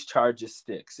one of these charges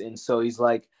sticks. And so he's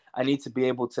like, I need to be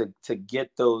able to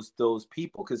get those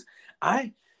people, because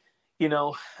I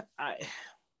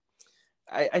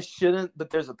shouldn't, but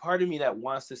there's a part of me that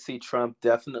wants to see Trump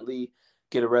definitely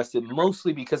get arrested,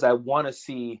 mostly because I want to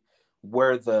see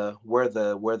where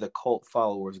the cult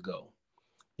followers go.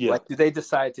 Yeah. Like, do they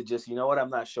decide to just, I'm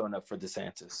not showing up for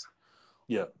DeSantis?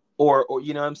 Yeah. Or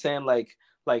you know what I'm saying? Like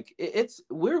it's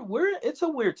a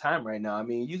weird time right now. I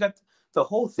mean, you got the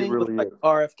whole thing really with like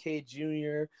RFK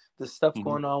Jr., the stuff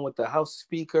going on with the House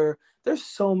Speaker. There's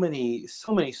so many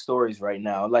stories right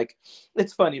now. Like,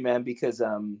 it's funny, man, because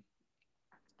and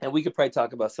we could probably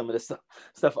talk about some of this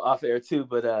stuff off air too,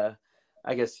 but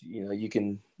I guess you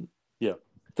can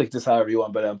think this however you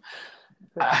want. But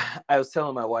I was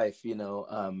telling my wife,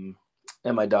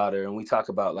 and my daughter, and we talk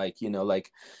about like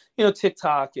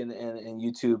TikTok and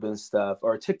YouTube and stuff.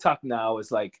 Or TikTok now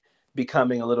is like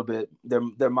becoming a little bit,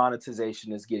 their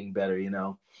monetization is getting better,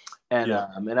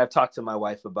 and I've talked to my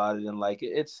wife about it, and like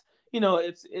it's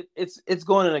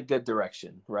going in a good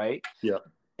direction, right? Yeah.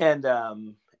 And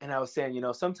and I was saying,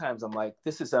 sometimes I'm like,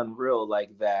 this is unreal,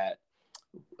 like that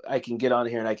I can get on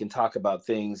here and I can talk about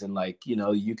things, and like, you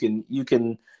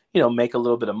can make a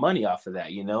little bit of money off of that,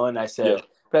 and I Yeah. said,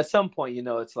 but at some point,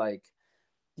 it's like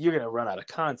you're gonna run out of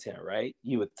content, right?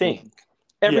 You would think.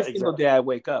 Every Yeah, single exactly. day I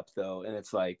wake up though, and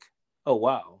it's like, oh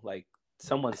wow, like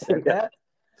someone said Yeah. that.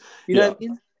 You know Yeah. what I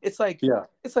mean? It's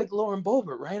like Lauren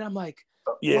Boebert, right? I'm like,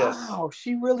 Yes. wow,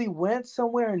 she really went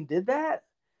somewhere and did that.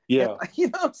 And Yeah. like, you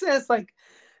know what I'm saying? It's like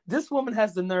this woman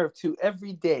has the nerve to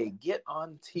every day get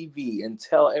on TV and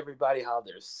tell everybody how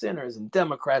they're sinners and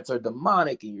Democrats are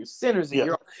demonic and you're sinners and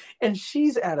Yeah. and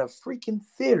she's at a freaking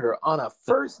theater on a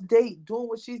first date doing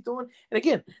what she's doing. And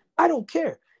again, I don't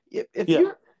care. If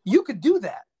Yeah. you could do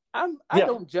that. I Yeah.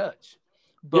 don't judge.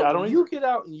 Yeah. But I when don't you either. get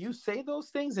out and you say those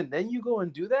things and then you go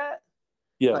and do that,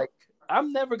 Yeah. like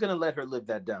I'm never gonna let her live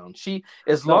that down.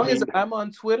 As No, long me as either. I'm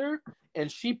on Twitter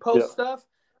and she Yeah. posts stuff,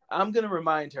 I'm gonna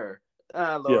remind her,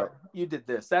 Yeah. Laura, you did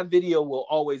this. That video will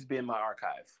always be in my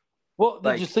archive. Well,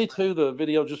 did you Like, see too the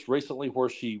video just recently where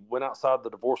she went outside the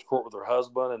divorce court with her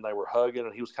husband and they were hugging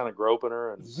and he was kind of groping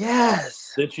her, and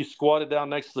yes, then she squatted down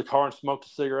next to the car and smoked a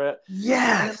cigarette. And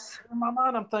yes, in my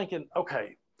mind, I'm thinking,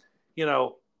 okay, you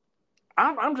know,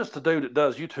 I'm just a dude that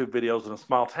does YouTube videos in a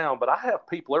small town, but I have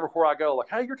people everywhere I go like,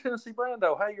 hey, you're Tennessee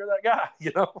Brando. Hey, you're that guy,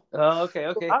 you know? oh, okay,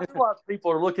 So okay, I realize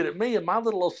people are looking at me in my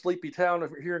little old sleepy town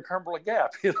here in Cumberland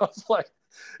Gap. You know,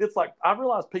 it's like I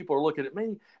realize people are looking at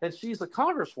me, and she's a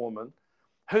congresswoman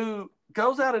who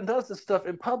goes out and does this stuff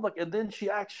in public, and then she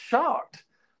acts shocked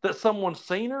that someone's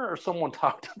seen her or someone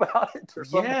talked about it or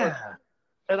someone. yeah,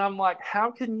 And I'm like,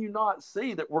 how can you not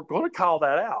see that we're going to call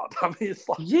that out? I mean, it's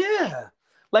like, yeah.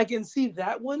 Like, and see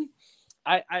that one.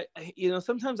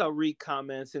 Sometimes I'll read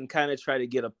comments and kind of try to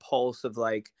get a pulse of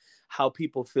like how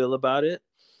people feel about it.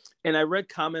 And I read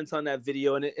comments on that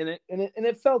video, and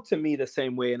it felt to me the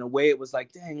same way. In a way, it was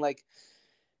like, dang, like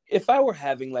if I were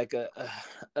having like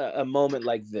a moment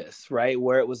like this, right,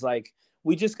 where it was like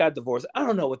we just got divorced, I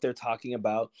don't know what they're talking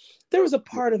about. There was a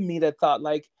part of me that thought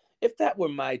like if that were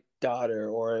my daughter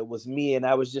or it was me, and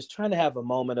I was just trying to have a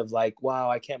moment of like, wow,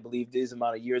 I can't believe this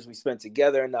amount of years we spent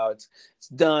together, and now it's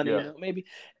done, yeah, maybe.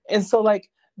 And so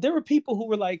like there were people who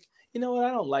were like, you know what,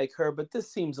 I don't like her, but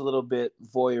this seems a little bit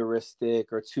voyeuristic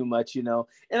or too much, and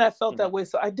I felt mm-hmm, that way,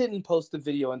 so I didn't post the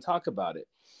video and talk about it.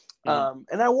 mm-hmm,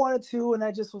 And I wanted to, and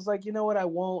I just was like, you know what, I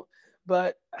won't.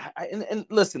 But and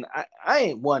listen, I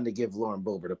ain't one to give Lauren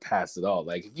Boebert a pass at all.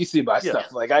 Like if you see my yeah,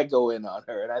 stuff, like I go in on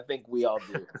her, and I think we all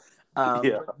do.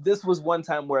 yeah, But this was one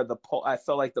time where I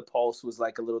felt like the pulse was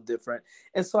like a little different,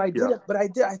 and so I did yeah, it. But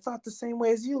I thought the same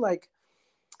way as you. Like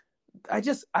I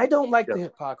don't like yeah, the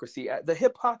hypocrisy. The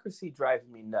hypocrisy drives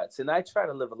me nuts, and I try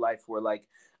to live a life where like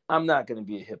I'm not going to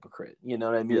be a hypocrite. You know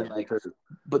what I yeah, mean? me Like, too.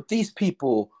 but these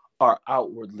people are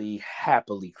outwardly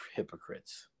happily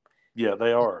hypocrites. Yeah,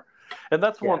 they are. And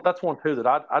that's Yeah. one too that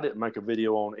I didn't make a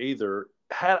video on either.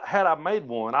 Had I made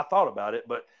one, I thought about it,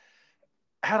 but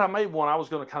had I made one, I was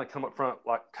going to kind of come up front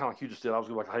like you just did. I was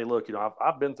going to be like, hey, look,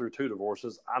 I've been through 2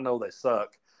 divorces. I know they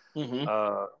suck. Mm-hmm.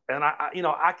 And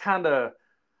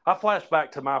I flash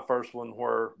back to my first one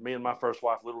where me and my first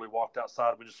wife literally walked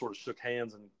outside. We just sort of shook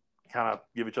hands and kind of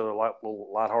give each other a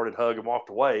little lighthearted hug and walked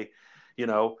away, you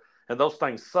know. And those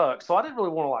things suck. So I didn't really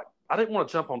want to I didn't want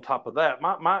to jump on top of that.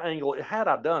 My angle, had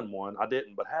I done one, I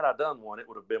didn't, but had I done one, it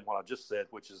would have been what I just said,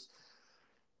 which is,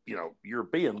 you're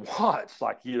being watched.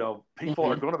 Like, people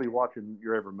are Mm-hmm. going to be watching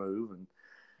your every move, and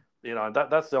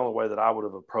that's the only way that I would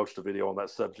have approached a video on that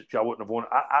subject. I wouldn't have wanted.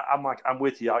 I'm like, I'm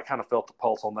with you. I kind of felt the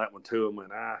pulse on that one too, and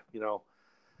went, I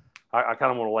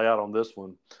kind of want to lay out on this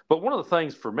one. But one of the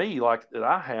things for me, like that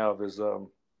I have is,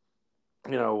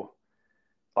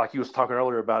 like you was talking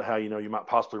earlier about how you might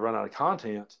possibly run out of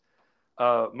content.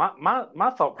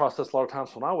 My thought process a lot of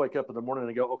times when I wake up in the morning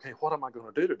and go, okay, what am I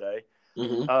going to do today?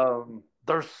 Mm-hmm.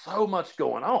 There's so much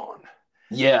going on.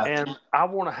 Yeah. And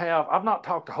I've not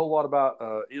talked a whole lot about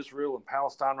Israel and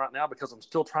Palestine right now because I'm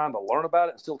still trying to learn about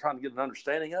it and still trying to get an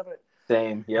understanding of it.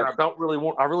 Same. And Yep. I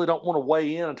really don't want to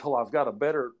weigh in until I've got a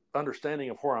better understanding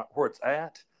of where it's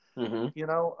at,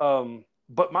 Mm-hmm.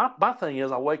 But my thing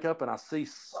is I wake up and I see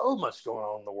so much going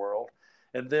on in the world.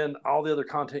 And then all the other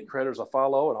content creators I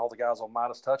follow and all the guys on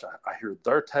Midas Touch, I hear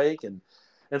their take. And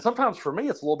sometimes for me,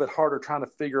 it's a little bit harder trying to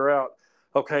figure out,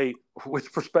 okay,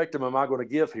 which perspective am I going to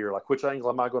give here? Like, which angle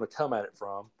am I going to come at it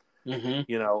from?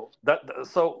 Mm-hmm.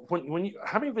 So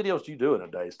how many videos do you do in a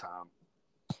day's time?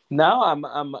 Now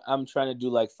I'm trying to do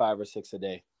like 5 or 6 a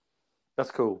day.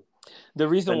 That's cool. The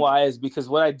reason And why is because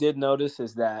what I did notice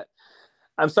is that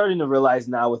I'm starting to realize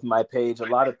now with my page, a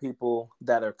lot of people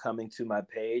that are coming to my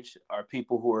page are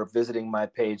people who are visiting my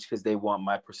page because they want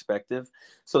my perspective.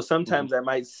 So Mhm. sometimes I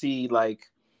might see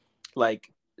like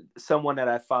someone that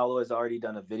I follow has already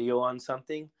done a video on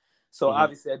something. So Mhm.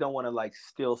 obviously I don't want to like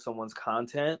steal someone's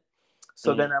content.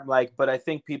 So Mhm. then I'm like, but I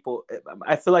think people,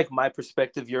 I feel like my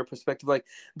perspective, your perspective, like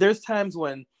there's times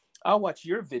when I'll watch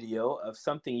your video of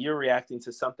something you're reacting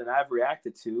to something I've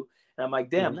reacted to. And I'm like,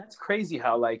 damn, Mhm. that's crazy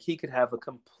how like he could have a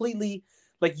completely,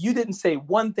 like you didn't say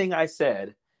one thing I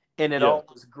said and it Yeah. all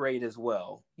was great as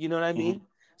well. You know what I Mhm. mean?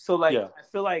 So like, Yeah.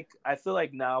 I feel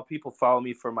like now people follow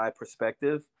me for my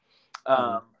perspective.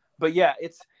 Mhm. But yeah,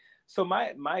 it's so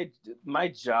my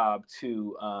job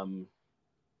to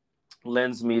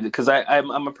lends me because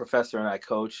I'm a professor and I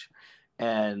coach,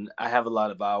 and I have a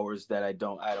lot of hours that I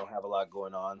don't have a lot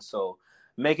going on. So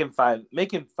making five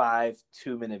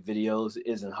 2-minute videos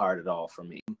isn't hard at all for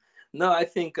me. No, I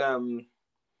think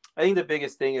the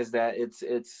biggest thing is that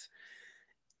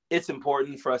it's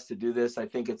important for us to do this. I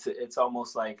think it's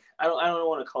almost like I don't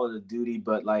want to call it a duty,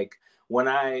 but like when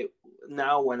I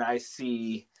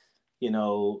see,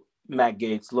 Matt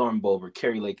Gates, Lauren Boebert,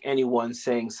 Carrie Lake, anyone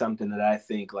saying something that I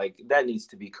think like that needs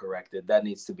to be corrected, that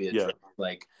needs to be Yeah. addressed.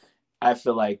 Like I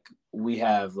feel like we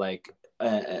have like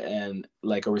and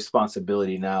like a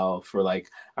responsibility now for like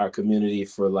our community,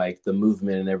 for like the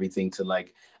movement and everything to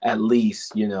like at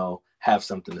least have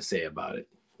something to say about it.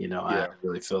 I Yeah.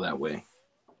 really feel that way.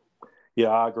 Yeah.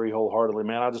 I agree wholeheartedly,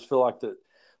 man. I just feel like that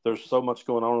there's so much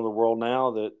going on in the world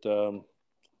now that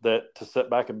that to sit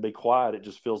back and be quiet, it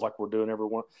just feels like we're doing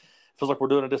everyone. It feels like we're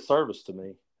doing a disservice to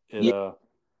me. It Yeah.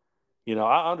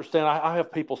 I understand. I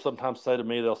have people sometimes say to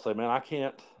me, they'll say, "Man, I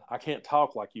can't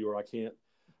talk like you, or I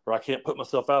can't put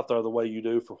myself out there the way you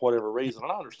do for whatever reason."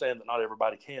 And I understand that not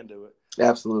everybody can do it,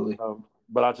 Absolutely.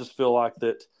 but I just feel like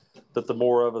that the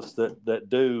more of us that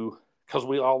do, because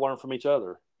we all learn from each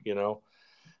other,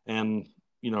 and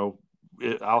you know,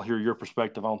 I'll hear your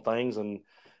perspective on things, and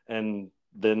then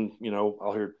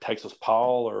I'll hear Texas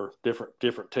Paul or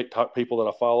different TikTok people that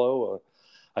I follow.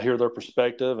 I hear their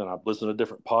perspective, and I listen to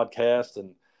different podcasts,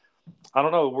 and I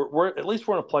don't know. We're at least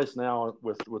we're in a place now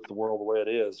with the world the way it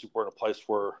is. We're in a place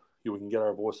where we can get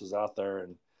our voices out there,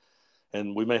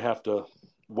 and we may have to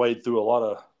wade through a lot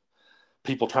of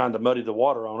people trying to muddy the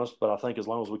water on us. But I think as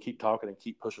long as we keep talking and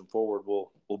keep pushing forward,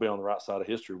 we'll be on the right side of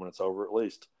history when it's over, at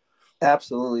least.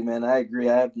 Absolutely, man. I agree.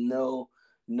 I have no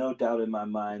doubt in my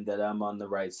mind that I'm on the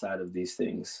right side of these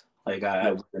things. Like I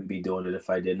Yeah, wouldn't be doing it if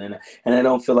I didn't, and I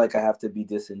don't feel like I have to be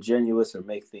disingenuous or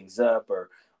make things up or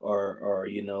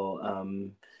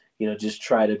just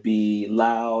try to be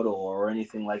loud or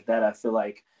anything like that. I feel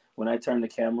like when I turn the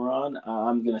camera on,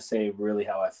 I'm gonna say really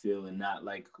how I feel and not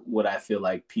like what I feel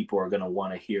like people are gonna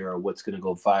want to hear or what's gonna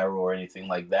go viral or anything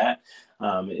like that.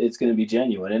 It's gonna be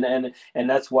genuine, and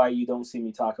that's why you don't see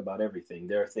me talk about everything.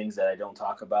 There are things that I don't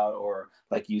talk about, or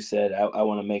like you said, I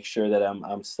want to make sure that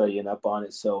I'm studying up on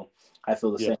it. So I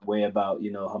feel the yeah, same way about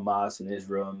Hamas and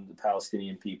Israel and the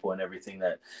Palestinian people and everything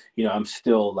that I'm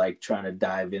still like trying to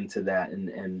dive into that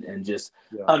and just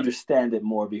yeah, understand it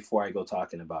more before I go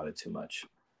talking about it too much.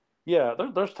 yeah.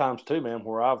 There's times too, man,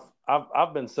 where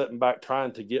I've been sitting back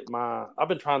trying to I've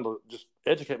been trying to just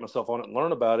educate myself on it and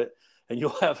learn about it, and you'll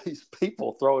have these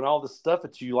people throwing all this stuff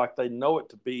at you like they know it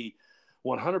to be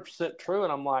 100% true,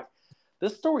 and I'm like,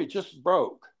 this story just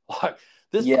broke. Like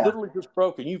this Yeah, literally just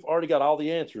broke, and you've already got all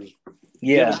the answers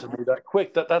given yeah, to me that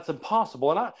quick. That's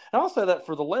impossible. And I'll say that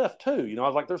for the left too. I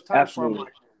was like, there's times where absolutely.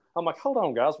 I'm like, hold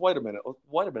on, guys, wait a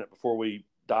minute before we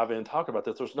dive in and talk about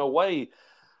this. There's no way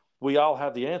we all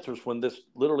have the answers when this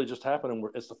literally just happened, and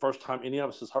it's the first time any of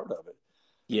us has heard of it.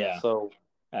 Yeah, So,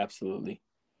 absolutely.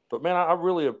 but man, I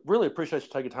really appreciate you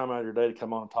taking time out of your day to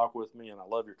come on and talk with me. And I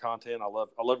love your content. I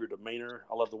love your demeanor.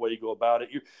 I love the way you go about it.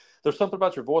 There's something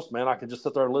about your voice, man. I can just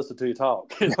sit there and listen to you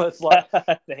talk. It's like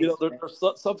Thanks, man. there's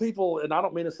some people, and I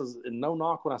don't mean this as in no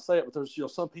knock when I say it, but there's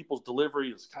some people's delivery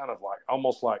is kind of like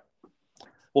almost like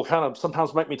will kind of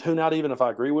sometimes make me tune out even if I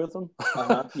agree with them.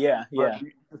 Uh-huh. Yeah, But yeah.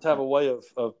 you just have a way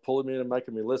of pulling me in and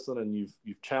making me listen, and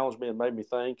you've challenged me and made me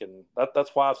think, and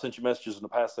that's why I've sent you messages in the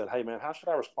past saying, "Hey, man, how should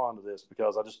I respond to this?"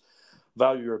 Because I just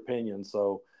value your opinion.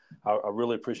 So I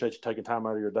really appreciate you taking time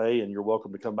out of your day, and you're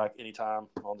welcome to come back anytime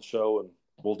on the show, and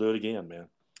we'll do it again, man.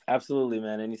 Absolutely,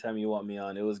 man. Anytime you want me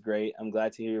on, it was great. I'm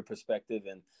glad to hear your perspective,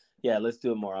 and yeah, let's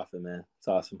do it more often, man. It's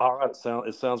awesome. All right,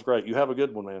 it sounds great. You have a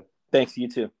good one, man. Thanks, you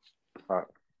too. All right.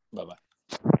 Bye bye.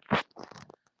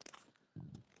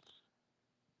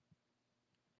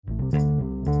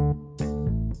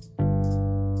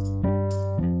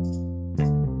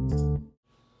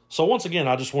 So So once again,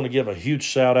 I just want to give a huge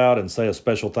shout out and say a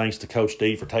special thanks to Coach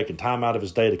D for taking time out of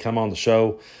his day to come on the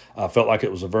show. I felt like it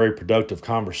was a very productive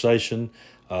conversation.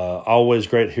 Always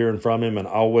great hearing from him, and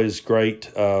always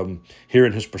great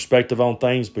hearing his perspective on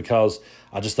things, because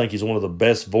I just think he's one of the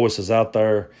best voices out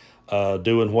there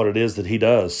doing what it is that he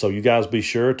does. So you guys be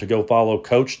sure to go follow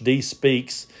Coach D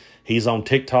Speaks. He's on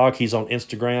TikTok. He's on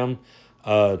Instagram.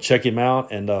 Check him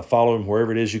out and follow him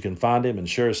wherever it is you can find him, and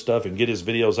share his stuff and get his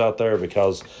videos out there,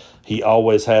 because he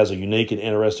always has a unique and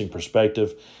interesting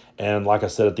perspective. And like I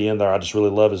said at the end there, I just really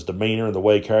love his demeanor and the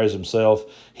way he carries himself.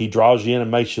 He draws you in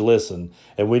and makes you listen.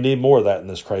 And we need more of that in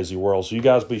this crazy world. So you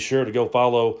guys be sure to go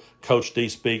follow Coach D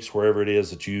Speaks wherever it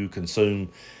is that you consume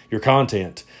your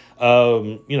content.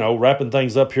 Wrapping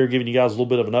things up here, giving you guys a little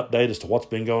bit of an update as to what's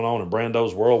been going on in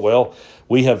Brando's world. Well,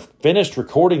 we have finished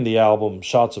recording the album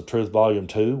Shots of Truth Volume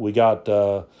 2. We got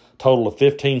a total of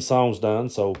 15 songs done.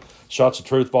 So Shots of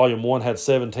Truth Volume 1 had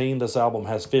 17. This album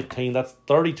has 15. That's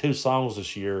 32 songs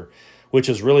this year, which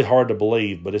is really hard to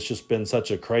believe, but it's just been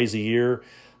such a crazy year.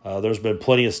 There's been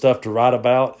plenty of stuff to write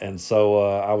about, and so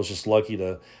I was just lucky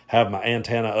to have my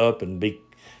antenna up and be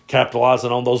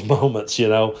capitalizing on those moments, It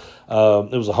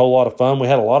was a whole lot of fun. We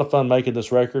had a lot of fun making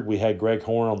this record. We had Greg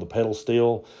Horn on the pedal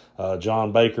steel,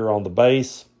 John Baker on the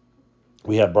bass.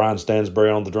 We had Brian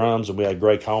Stansberry on the drums, and we had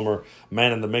Gray Comer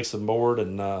manning the mixing board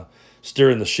and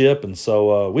steering the ship. And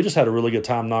so we just had a really good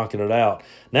time knocking it out.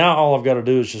 Now all I've got to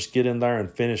do is just get in there and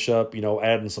finish up,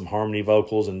 adding some harmony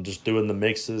vocals and just doing the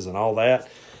mixes and all that.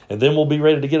 And then we'll be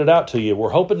ready to get it out to you. We're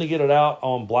hoping to get it out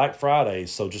on Black Friday,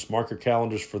 so just mark your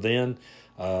calendars for then.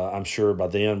 I'm sure by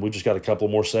then we just got a couple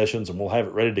more sessions and we'll have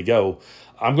it ready to go.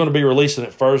 I'm going to be releasing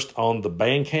it first on the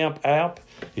Bandcamp app.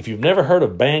 If you've never heard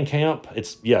of Bandcamp,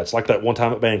 it's like that one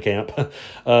time at Bandcamp.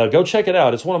 Go check it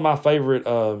out. It's one of my favorite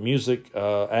music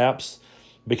apps,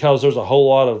 because there's a whole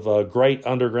lot of great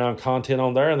underground content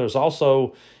on there, and there's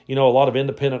also a lot of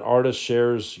independent artists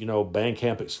shares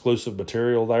Bandcamp exclusive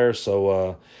material there.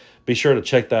 So be sure to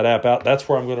check that app out. That's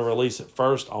where I'm going to release it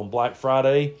first on Black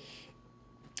Friday.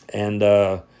 And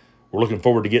we're looking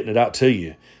forward to getting it out to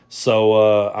you.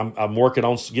 So I'm working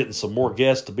on getting some more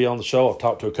guests to be on the show. I've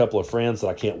talked to a couple of friends that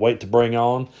I can't wait to bring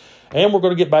on. And we're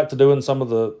going to get back to doing some of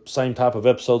the same type of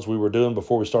episodes we were doing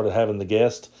before we started having the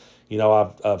guests.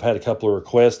 I've had a couple of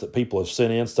requests that people have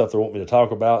sent in, stuff they want me to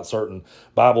talk about, certain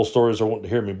Bible stories they want to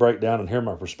hear me break down and hear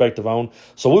my perspective on.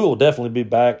 So we will definitely be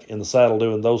back in the saddle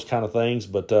doing those kind of things.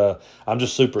 But I'm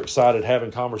just super excited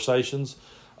having conversations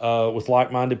with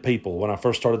like-minded people. When I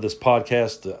first started this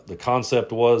podcast, the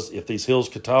concept was, if these hills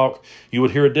could talk, you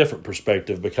would hear a different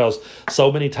perspective, because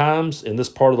so many times in this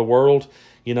part of the world,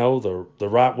 the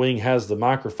right wing has the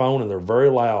microphone and they're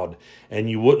very loud, and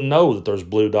you wouldn't know that there's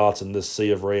blue dots in this sea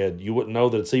of red. You wouldn't know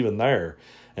that it's even there.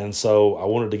 And so I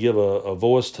wanted to give a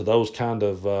voice to those kind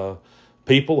of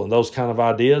people and those kind of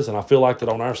ideas. And I feel like that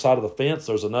on our side of the fence,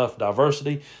 there's enough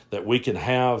diversity that we can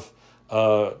have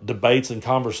debates and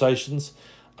conversations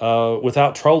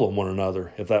without trolling one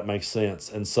another, if that makes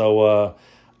sense. And so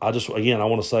I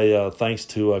want to say thanks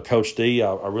to Coach D.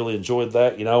 I really enjoyed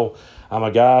that. I'm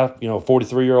a guy,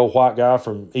 43-year-old white guy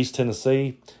from East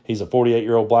Tennessee. He's a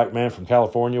 48-year-old black man from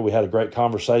California. We had a great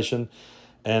conversation.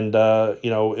 And,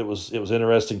 it was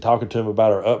interesting talking to him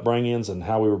about our upbringings and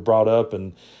how we were brought up.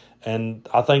 And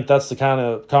I think that's the kind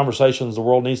of conversations the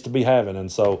world needs to be having.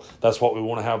 And so that's what we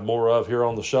want to have more of here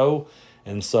on the show.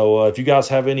 And so if you guys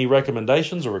have any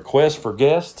recommendations or requests for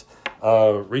guests,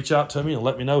 reach out to me and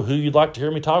let me know who you'd like to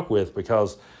hear me talk with,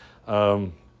 because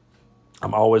I'm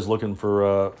always looking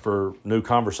for new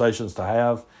conversations to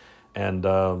have and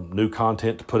new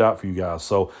content to put out for you guys.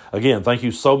 So again, thank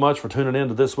you so much for tuning in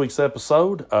to this week's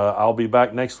episode. I'll be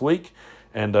back next week,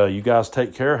 and you guys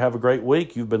take care. Have a great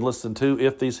week. You've been listening to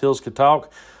If These Hills Could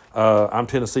Talk. I'm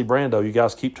Tennessee Brando. You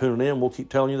guys keep tuning in. We'll keep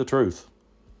telling you the truth.